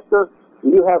 Public sector,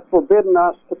 you have forbidden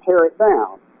us to tear it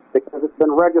down because it's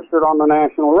been registered on the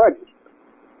National Register.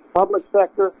 Public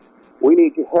sector, we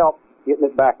need your help getting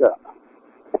it back up.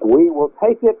 And we will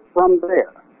take it from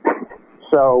there.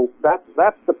 So that's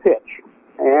the pitch.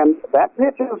 And that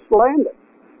pitch is landed.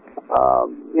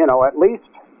 At least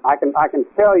I can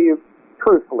tell you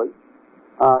truthfully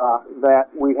that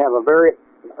we have a very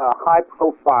high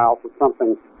profile for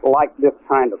something like this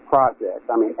kind of project.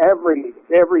 I mean, every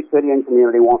city and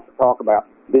community wants to talk about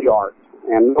the arts,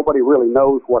 and nobody really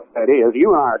knows what that is.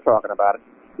 You and I are talking about it,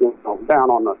 down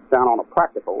on a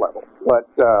practical level. But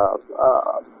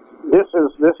this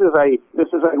is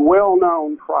a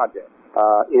well-known project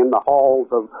in the halls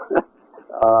of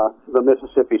the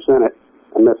Mississippi Senate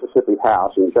and Mississippi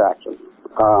House in Jackson.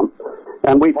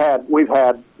 And we've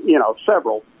had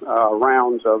several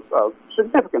rounds of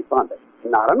significant funding.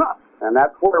 Not enough, and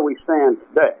that's where we stand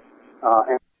today.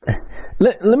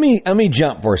 Let me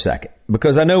jump for a second,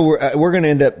 because I know we're going to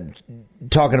end up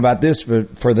talking about this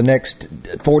for the next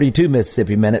 42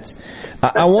 Mississippi minutes.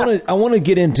 I want to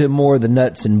get into more of the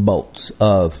nuts and bolts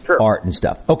of art and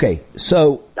stuff. Okay,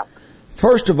 so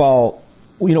first of all,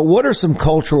 what are some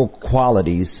cultural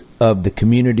qualities of the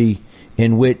community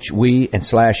in which we and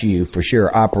 /you for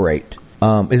sure operate?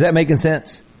 Is that making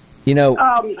sense?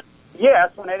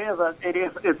 Yes, and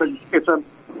it's a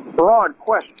broad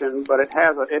question, but it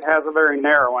has a very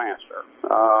narrow answer.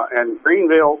 And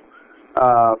Greenville,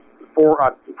 for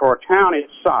a town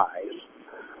its size,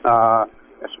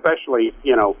 especially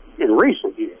in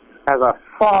recent years, has a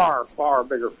far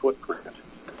bigger footprint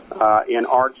in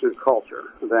arts and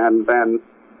culture than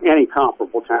any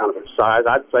comparable town of its size.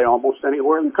 I'd say almost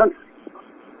anywhere in the country.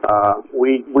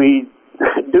 We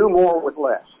do more with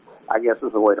less, I guess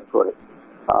is the way to put it.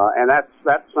 And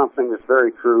that's something that's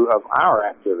very true of our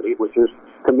activity, which is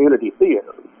community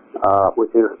theater,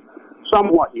 which is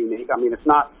somewhat unique. I mean,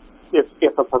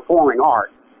 it's a performing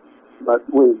art, but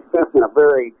we exist in a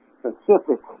very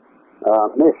specific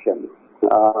mission.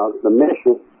 The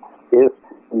mission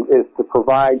is to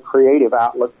provide creative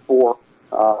outlets for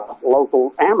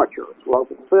local amateurs,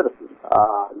 local citizens.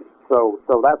 So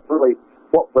that's really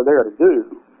what we're there to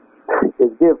do is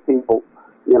give people,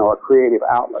 a creative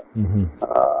outlet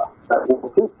that will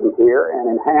keep them here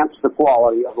and enhance the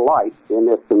quality of life in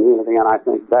this community. And I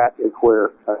think that is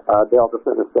where Delta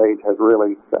Center Stage has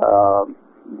really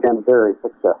been very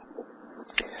successful.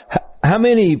 How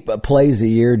many plays a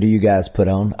year do you guys put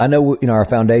on? I know, our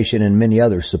foundation and many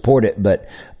others support it, but,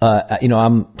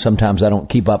 sometimes I don't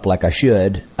keep up like I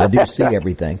should. I do see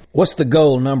everything. What's the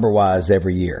goal number-wise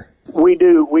every year? We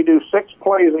do 6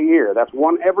 plays a year. That's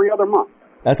one every other month.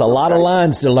 That's a lot of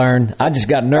lines to learn. I just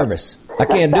got nervous. I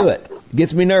can't do it. It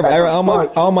gets me nervous.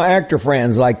 All my actor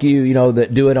friends like you,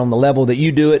 that do it on the level that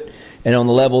you do it, and on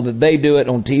the level that they do it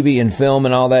on TV and film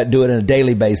and all that, do it on a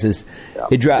daily basis. Yeah.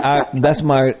 That's the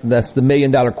 $1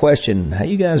 million question. How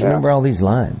you guys remember all these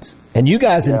lines? And you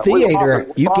guys in theater,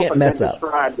 you can't mess up.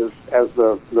 Described as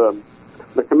the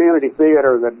community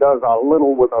theater that does a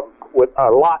little with a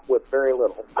lot with very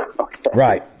little. Okay.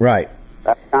 Right.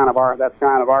 That's kind of our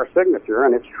signature,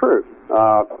 and it's true.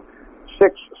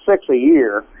 Six a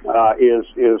year is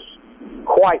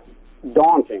quite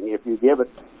daunting if you give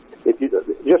it. If you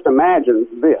just imagine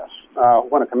this,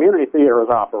 when a community theater is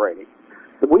operating,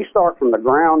 we start from the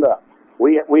ground up.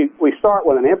 We start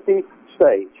with an empty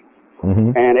stage,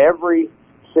 and every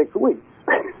 6 weeks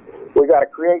we got to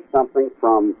create something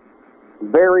from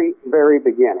very, very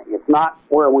beginning. It's not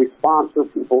where we sponsor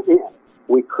people in.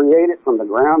 We create it from the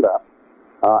ground up,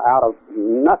 out of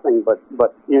nothing but a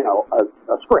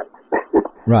script,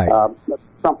 right?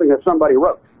 Something that somebody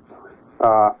wrote.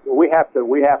 We have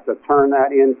to turn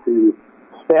that into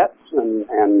sets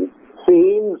and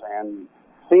scenes and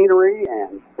scenery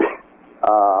and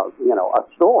a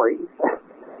story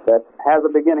that has a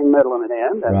beginning, middle, and an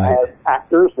end, and has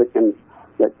actors that can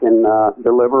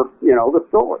deliver the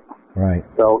story. Right.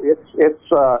 So it's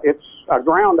a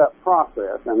ground up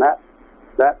process, and that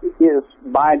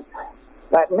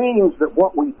means that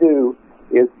what we do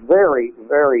is very,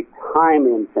 very time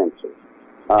intensive.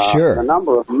 Sure. The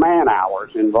number of man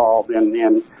hours involved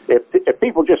in if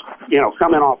people just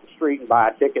come in off the street and buy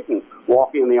a ticket and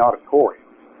walk in the auditorium,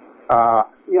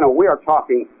 we are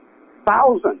talking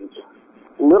thousands,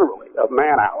 literally, of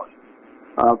man hours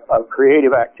of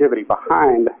creative activity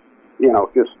behind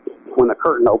just when the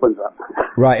curtain opens up.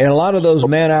 Right, and a lot of those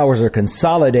man hours are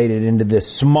consolidated into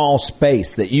this small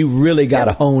space that you really got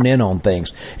to hone in on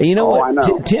things. And you know what, I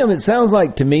know. Tim, it sounds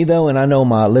like to me, though, and I know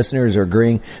my listeners are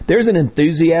agreeing, there's an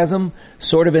enthusiasm,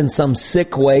 sort of in some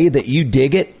sick way, that you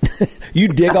dig it. You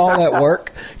dig all that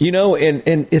work,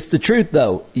 and it's the truth,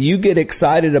 though. You get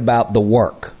excited about the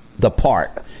work, the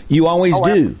part. You always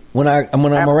do. When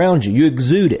I'm around you, you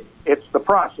exude it. It's the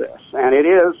process, and it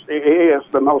is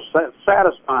the most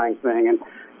satisfying thing. And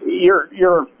you're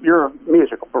a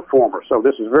musical performer, so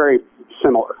this is very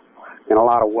similar in a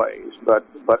lot of ways. But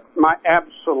my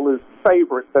absolute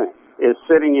favorite thing is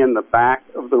sitting in the back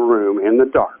of the room in the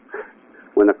dark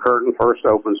when the curtain first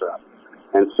opens up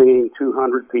and seeing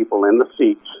 200 people in the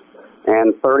seats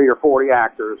and 30 or 40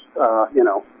 actors,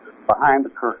 behind the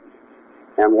curtain,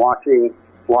 and watching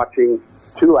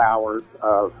 2 hours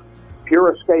of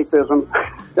pure escapism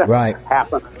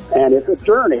happen. And it's a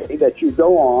journey that you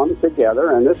go on together,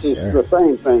 and this is the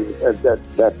same thing that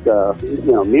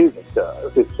music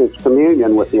does. It's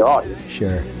communion with the audience.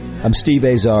 Sure. I'm Steve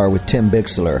Azar with Tim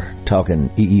Bixler, talking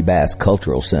E.E. Bass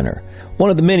Cultural Center, one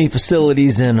of the many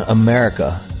facilities in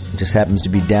America. It just happens to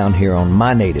be down here on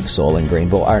my native soil in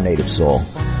Greenville, our native soil,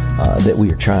 that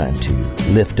we are trying to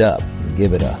lift up and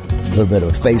give it a little bit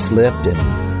of a facelift and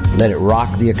let it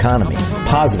rock the economy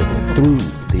positively through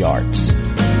the arts.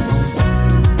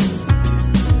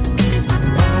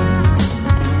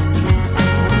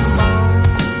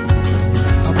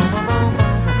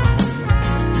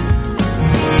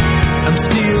 I'm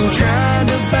still trying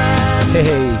to find.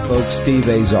 Hey folks, Steve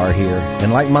Azar here,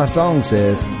 and like my song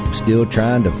says, I'm still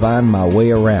trying to find my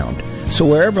way around. So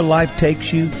wherever life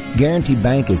takes you, Guarantee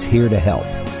Bank is here to help.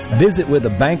 Visit with a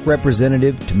bank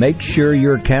representative to make sure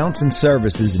your accounts and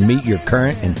services meet your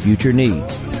current and future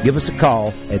needs. Give us a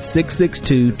call at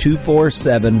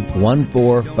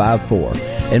 662-247-1454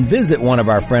 and visit one of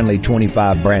our friendly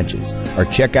 25 branches, or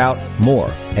check out more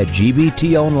at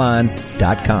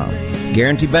gbtonline.com.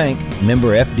 Guarantee Bank,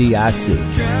 member FDIC.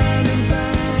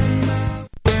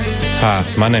 Hi,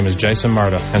 my name is Jason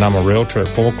Murda, and I'm a realtor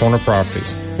at Four Corner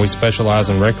Properties. We specialize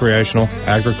in recreational,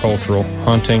 agricultural,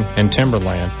 hunting, and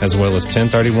timberland, as well as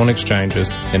 1031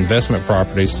 exchanges, investment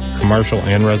properties, commercial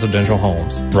and residential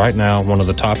homes. Right now, one of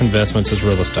the top investments is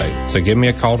real estate. So give me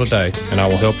a call today, and I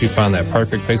will help you find that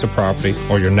perfect piece of property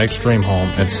or your next dream home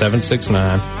at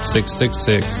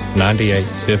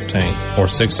 769-666-9815 or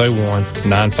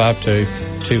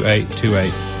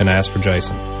 601-952-2828 and ask for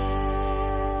Jason.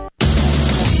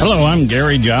 Hello, I'm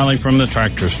Gary Jolly from the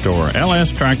Tractor Store.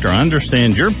 LS Tractor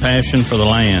understands your passion for the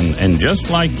land, and just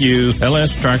like you,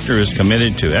 LS Tractor is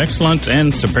committed to excellence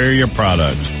and superior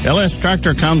products. LS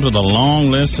Tractor comes with a long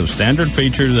list of standard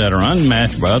features that are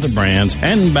unmatched by other brands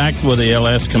and backed with the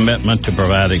LS commitment to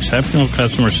provide exceptional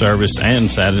customer service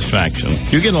and satisfaction.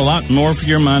 You get a lot more for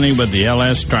your money with the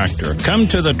LS Tractor. Come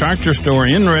to the Tractor Store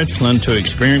in Richland to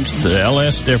experience the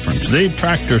LS difference. The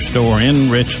Tractor Store in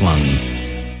Richland.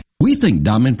 We think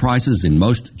diamond prices in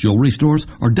most jewelry stores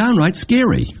are downright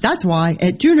scary. That's why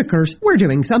at Juniker's, we're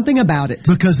doing something about it.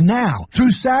 Because now,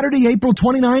 through Saturday, April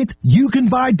 29th, you can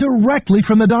buy directly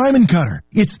from the Diamond Cutter.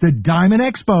 It's the Diamond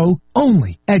Expo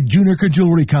only at Juniker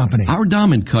Jewelry Company. Our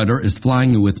diamond cutter is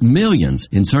flying with millions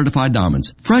in certified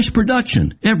diamonds. Fresh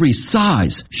production, every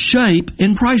size, shape,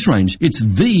 and price range. It's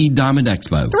the Diamond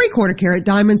Expo. 3/4 carat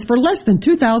diamonds for less than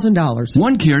 $2,000.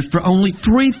 1 carat for only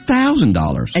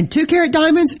 $3,000. And 2 carat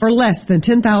diamonds for less than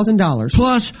 $10,000.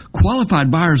 Plus, qualified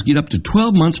buyers get up to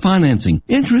 12 months financing,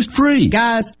 interest-free.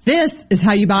 Guys, this is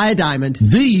how you buy a diamond.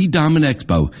 The Diamond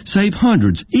Expo. Save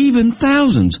hundreds, even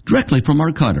thousands, directly from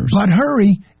our cutters. But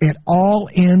hurry, it all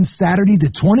ends Saturday the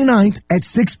 29th at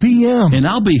 6 p.m. And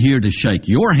I'll be here to shake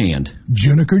your hand.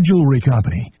 Juniker Jewelry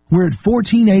Company. We're at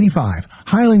 1485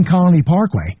 Highland Colony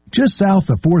Parkway, just south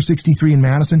of 463 in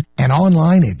Madison, and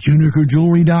online at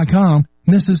junikerjewelry.com,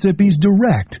 Mississippi's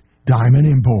direct diamond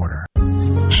importer.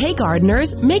 Hey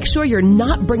gardeners, make sure you're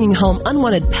not bringing home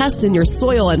unwanted pests in your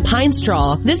soil and pine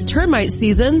straw. This termite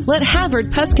season, let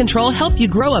Havard Pest Control help you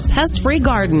grow a pest-free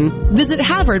garden. Visit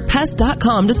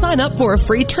HavardPest.com to sign up for a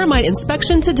free termite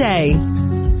inspection today.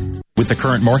 With the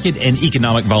current market and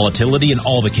economic volatility and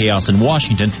all the chaos in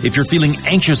Washington, if you're feeling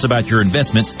anxious about your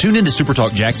investments, tune into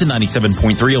SuperTalk Jackson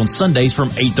 97.3 on Sundays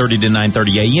from 8:30 to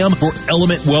 9:30 a.m. for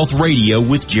Element Wealth Radio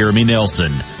with Jeremy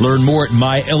Nelson. Learn more at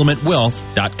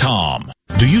myelementwealth.com.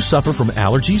 Do you suffer from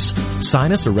allergies,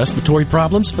 sinus, or respiratory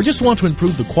problems, or just want to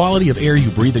improve the quality of air you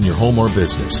breathe in your home or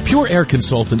business? Pure Air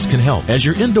Consultants can help. As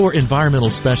your indoor environmental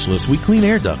specialist, we clean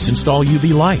air ducts, install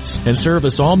UV lights, and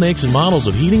service all makes and models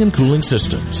of heating and cooling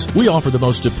systems. We offer the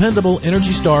most dependable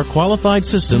Energy Star qualified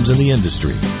systems in the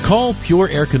industry. Call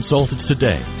Pure Air Consultants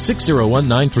today,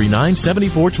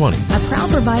 601-939-7420. A proud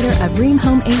provider of Rheem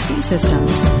Home AC systems.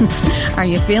 Are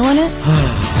you feeling it?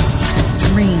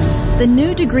 Rheem, the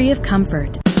new degree of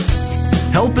comfort.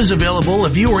 Help is available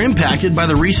if you were impacted by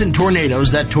the recent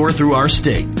tornadoes that tore through our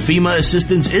state. FEMA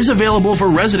assistance is available for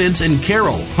residents in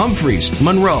Carroll, Humphreys,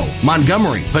 Monroe,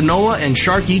 Montgomery, Panola, and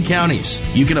Sharkey counties.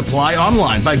 You can apply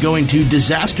online by going to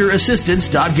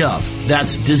disasterassistance.gov.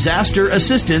 That's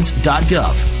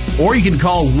disasterassistance.gov. Or you can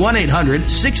call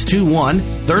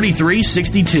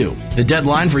 1-800-621-3362. The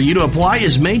deadline for you to apply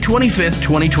is May 25th,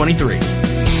 2023.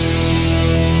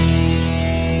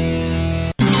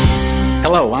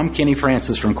 Hello, I'm Kenny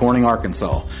Francis from Corning,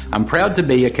 Arkansas. I'm proud to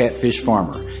be a catfish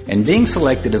farmer, and being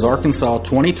selected as Arkansas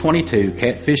 2022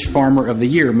 Catfish Farmer of the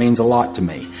Year means a lot to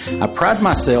me. I pride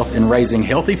myself in raising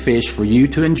healthy fish for you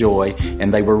to enjoy,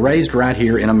 and they were raised right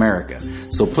here in America.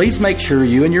 So please make sure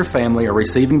you and your family are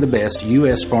receiving the best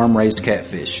U.S. farm-raised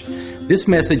catfish. This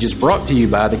message is brought to you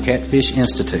by the Catfish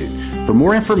Institute. For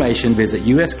more information, visit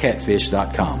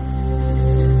uscatfish.com.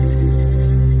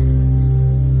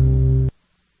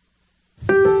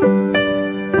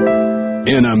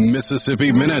 In a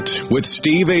Mississippi Minute with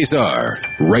Steve Azar,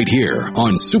 right here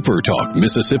on SuperTalk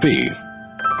Mississippi.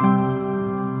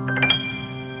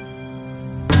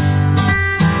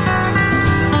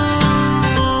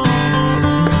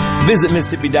 Visit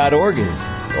Mississippi.org is,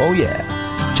 oh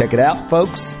yeah. Check it out,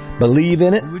 folks. Believe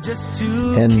in it.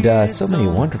 And so many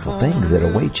wonderful things that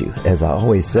await you, as I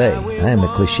always say. I am a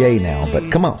cliche now,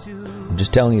 but come on. I'm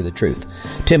just telling you the truth.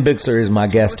 Tim Bixler is my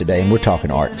guest today, and we're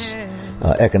talking arts.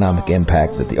 Economic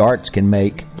impact that the arts can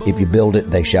make. If you build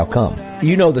it, they shall come.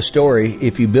 You know the story.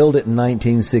 If you build it in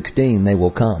 1916, they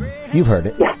will come. You've heard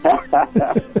it.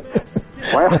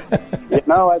 Well, you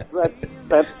know,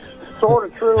 that's sort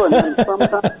of true, and then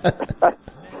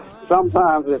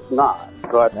sometimes it's not.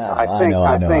 But no, I think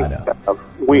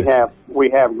we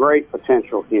have great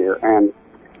potential here, and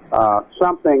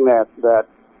something that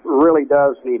really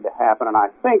does need to happen. And I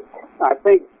think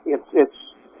it's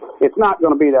it's not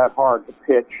going to be that hard to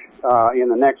pitch in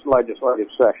the next legislative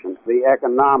session. The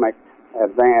economic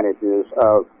advantages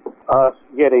of us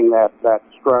getting that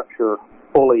structure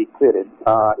fully fitted,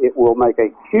 it will make a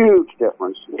huge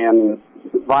difference in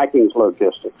Vikings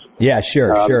logistics. Yeah,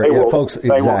 sure. Folks,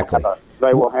 exactly.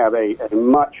 They will have a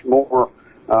much more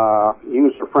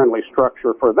user-friendly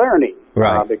structure for their needs,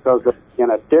 right? Because of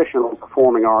an additional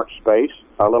performing arts space,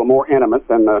 a little more intimate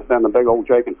than the big old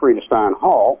Jake and Frida Stein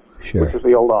Hall, which is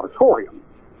the old auditorium.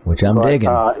 Which I'm digging.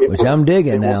 Now.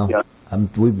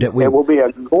 It will be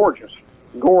a gorgeous,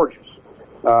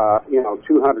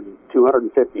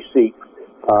 250 seat,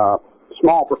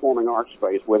 small performing arts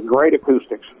space with great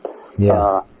acoustics.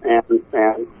 Yeah. And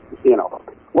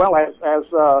well, as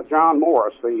John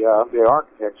Morris, the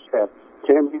architect, said,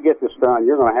 Tim, you get this done,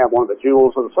 you're going to have one of the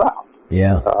jewels of the South.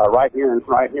 Yeah. Right here on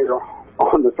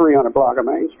the 300 block of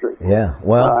Main Street. Yeah.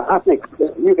 Well, I think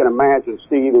you can imagine,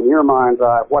 Steve, in your mind's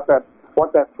eye, what that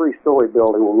 3-story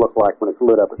building will look like when it's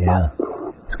lit up at night.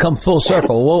 It's come full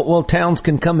circle. Well, towns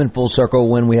can come in full circle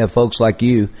when we have folks like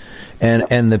you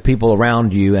and the people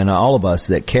around you and all of us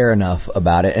that care enough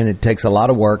about it. And it takes a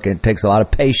lot of work. It takes a lot of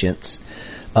patience.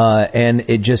 And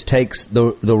it just takes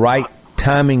the right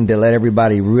timing to let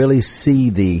everybody really see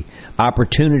the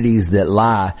opportunities that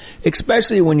lie,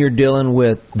 especially when you're dealing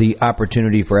with the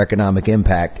opportunity for economic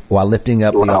impact while lifting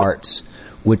up the arts,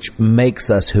 which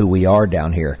makes us who we are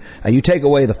down here. You take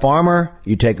away the farmer,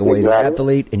 you take away the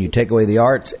athlete, and you take away the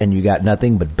arts, and you got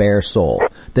nothing but bare soul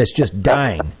that's just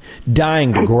dying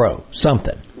to grow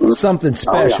something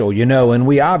special, and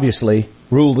we obviously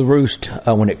rule the roost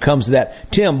when it comes to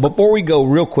that. Tim, before we go,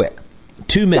 real quick,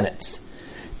 2 minutes.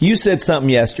 You said something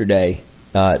yesterday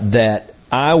that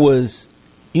I was,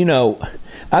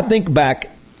 I think back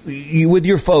with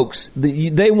your folks,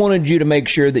 they wanted you to make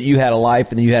sure that you had a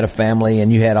life and you had a family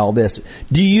and you had all this.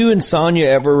 Do you and Sonia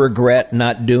ever regret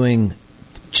not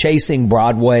chasing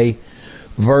Broadway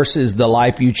versus the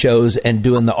life you chose and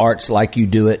doing the arts like you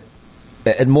do it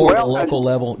at more at a local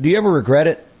level? Do you ever regret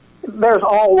it? There's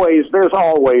always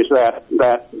that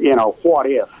what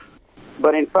if.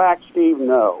 But in fact, Steve,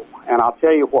 no. And I'll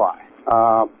tell you why.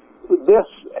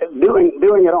 Doing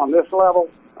it on this level,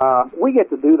 we get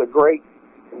to do the great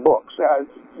books.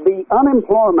 The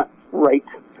unemployment rate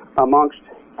amongst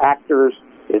actors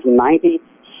is 96%.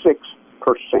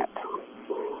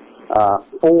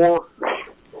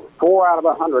 4 out of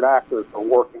 100 actors are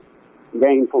working,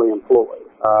 gainfully employed,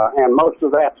 and most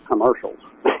of that's commercials.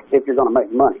 If you're going to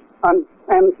make money, and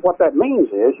what that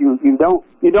means is you don't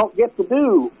get to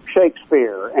do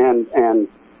Shakespeare and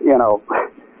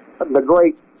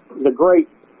the great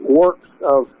works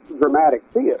of dramatic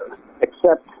theater,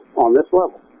 except on this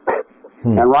level.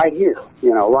 And right here,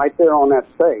 right there on that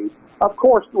stage. Of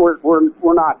course, we're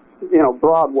not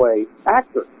Broadway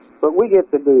actors, but we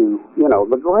get to do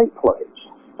the great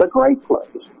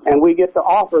plays, and we get to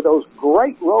offer those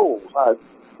great roles,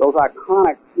 those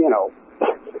iconic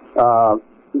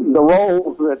the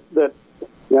roles that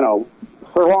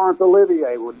Sir Laurence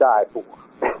Olivier would die for.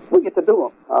 We get to do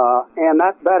them, and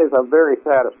that is a very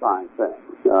satisfying thing.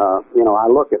 I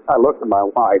look at my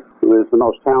wife, who is the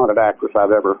most talented actress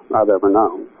I've ever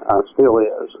known, still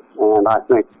is, and I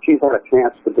think she's had a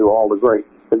chance to do all the great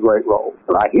roles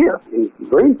right here in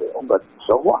Greenville. But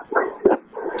so what?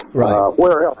 Right.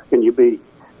 Where else can you be?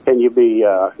 The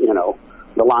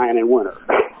lion in winter.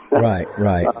 Right.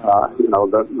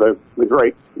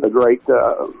 The great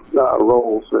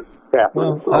roles that.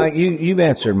 Well, you've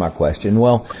answered my question.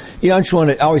 Well, I just want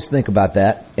to always think about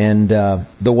that and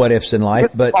the what ifs in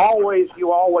life. But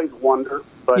you always wonder.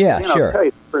 But sure. To tell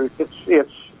you the truth,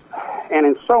 it's and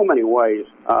in so many ways,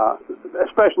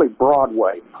 especially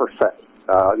Broadway per se,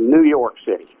 New York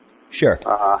City. Sure.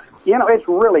 It's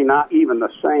really not even the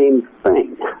same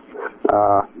thing.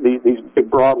 These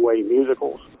big Broadway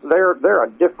musicals, they're a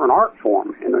different art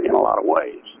form in a lot of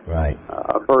ways. Right.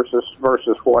 Versus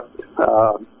what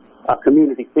a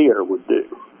community theater would do.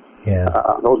 Yeah.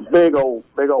 Those big old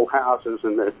houses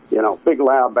and the big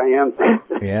loud bands.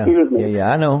 Yeah. Excuse me.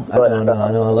 Yeah. I know. I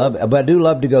love it, but I do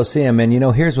love to go see them. And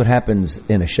here's what happens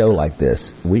in a show like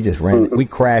this: we just we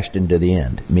crashed into the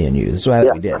end. Me and you. That's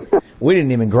what we did. We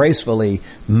didn't even gracefully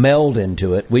meld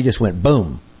into it. We just went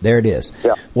boom. There it is.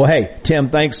 Yeah. Well, hey, Tim,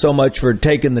 thanks so much for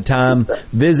taking the time.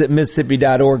 Visit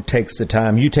Mississippi.org takes the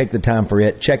time. You take the time for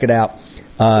it. Check it out.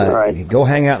 Right. Go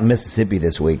hang out in Mississippi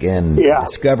this week and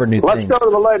discover new things. Let's go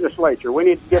to the legislature. We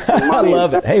need to get some money. I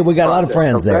love it. Hey, we got a lot of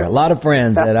friends there. A lot of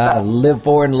friends that I live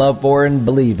for and love for and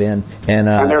believe in. And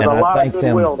I thank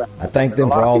them. I thank them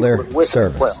for all their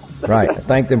service. Right. I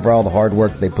thank them for all the hard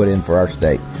work they put in for our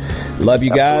state. Love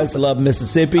you guys. Love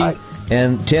Mississippi.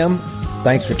 And Tim,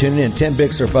 thanks for tuning in. Tim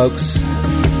Bixler, folks.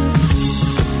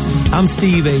 I'm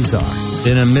Steve Azar.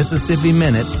 In a Mississippi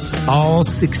Minute, all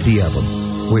 60 of them,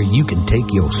 where you can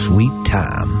take your sweet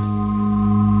time.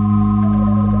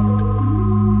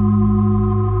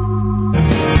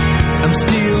 I'm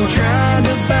still trying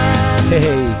to find...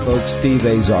 Hey, folks, Steve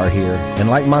Azar here. And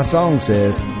like my song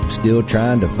says, still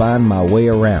trying to find my way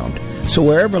around. So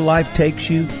wherever life takes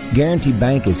you, Guarantee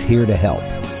Bank is here to help.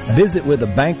 Visit with a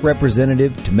bank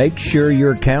representative to make sure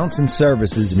your accounts and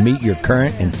services meet your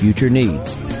current and future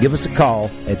needs. Give us a call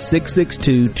at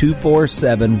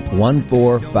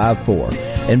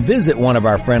 662-247-1454 and visit one of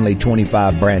our friendly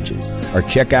 25 branches or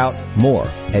check out more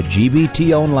at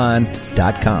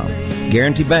gbtonline.com.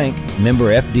 Guarantee Bank,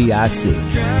 member FDIC.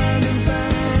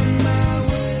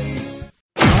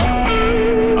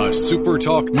 A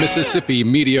SuperTalk Mississippi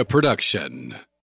Media production.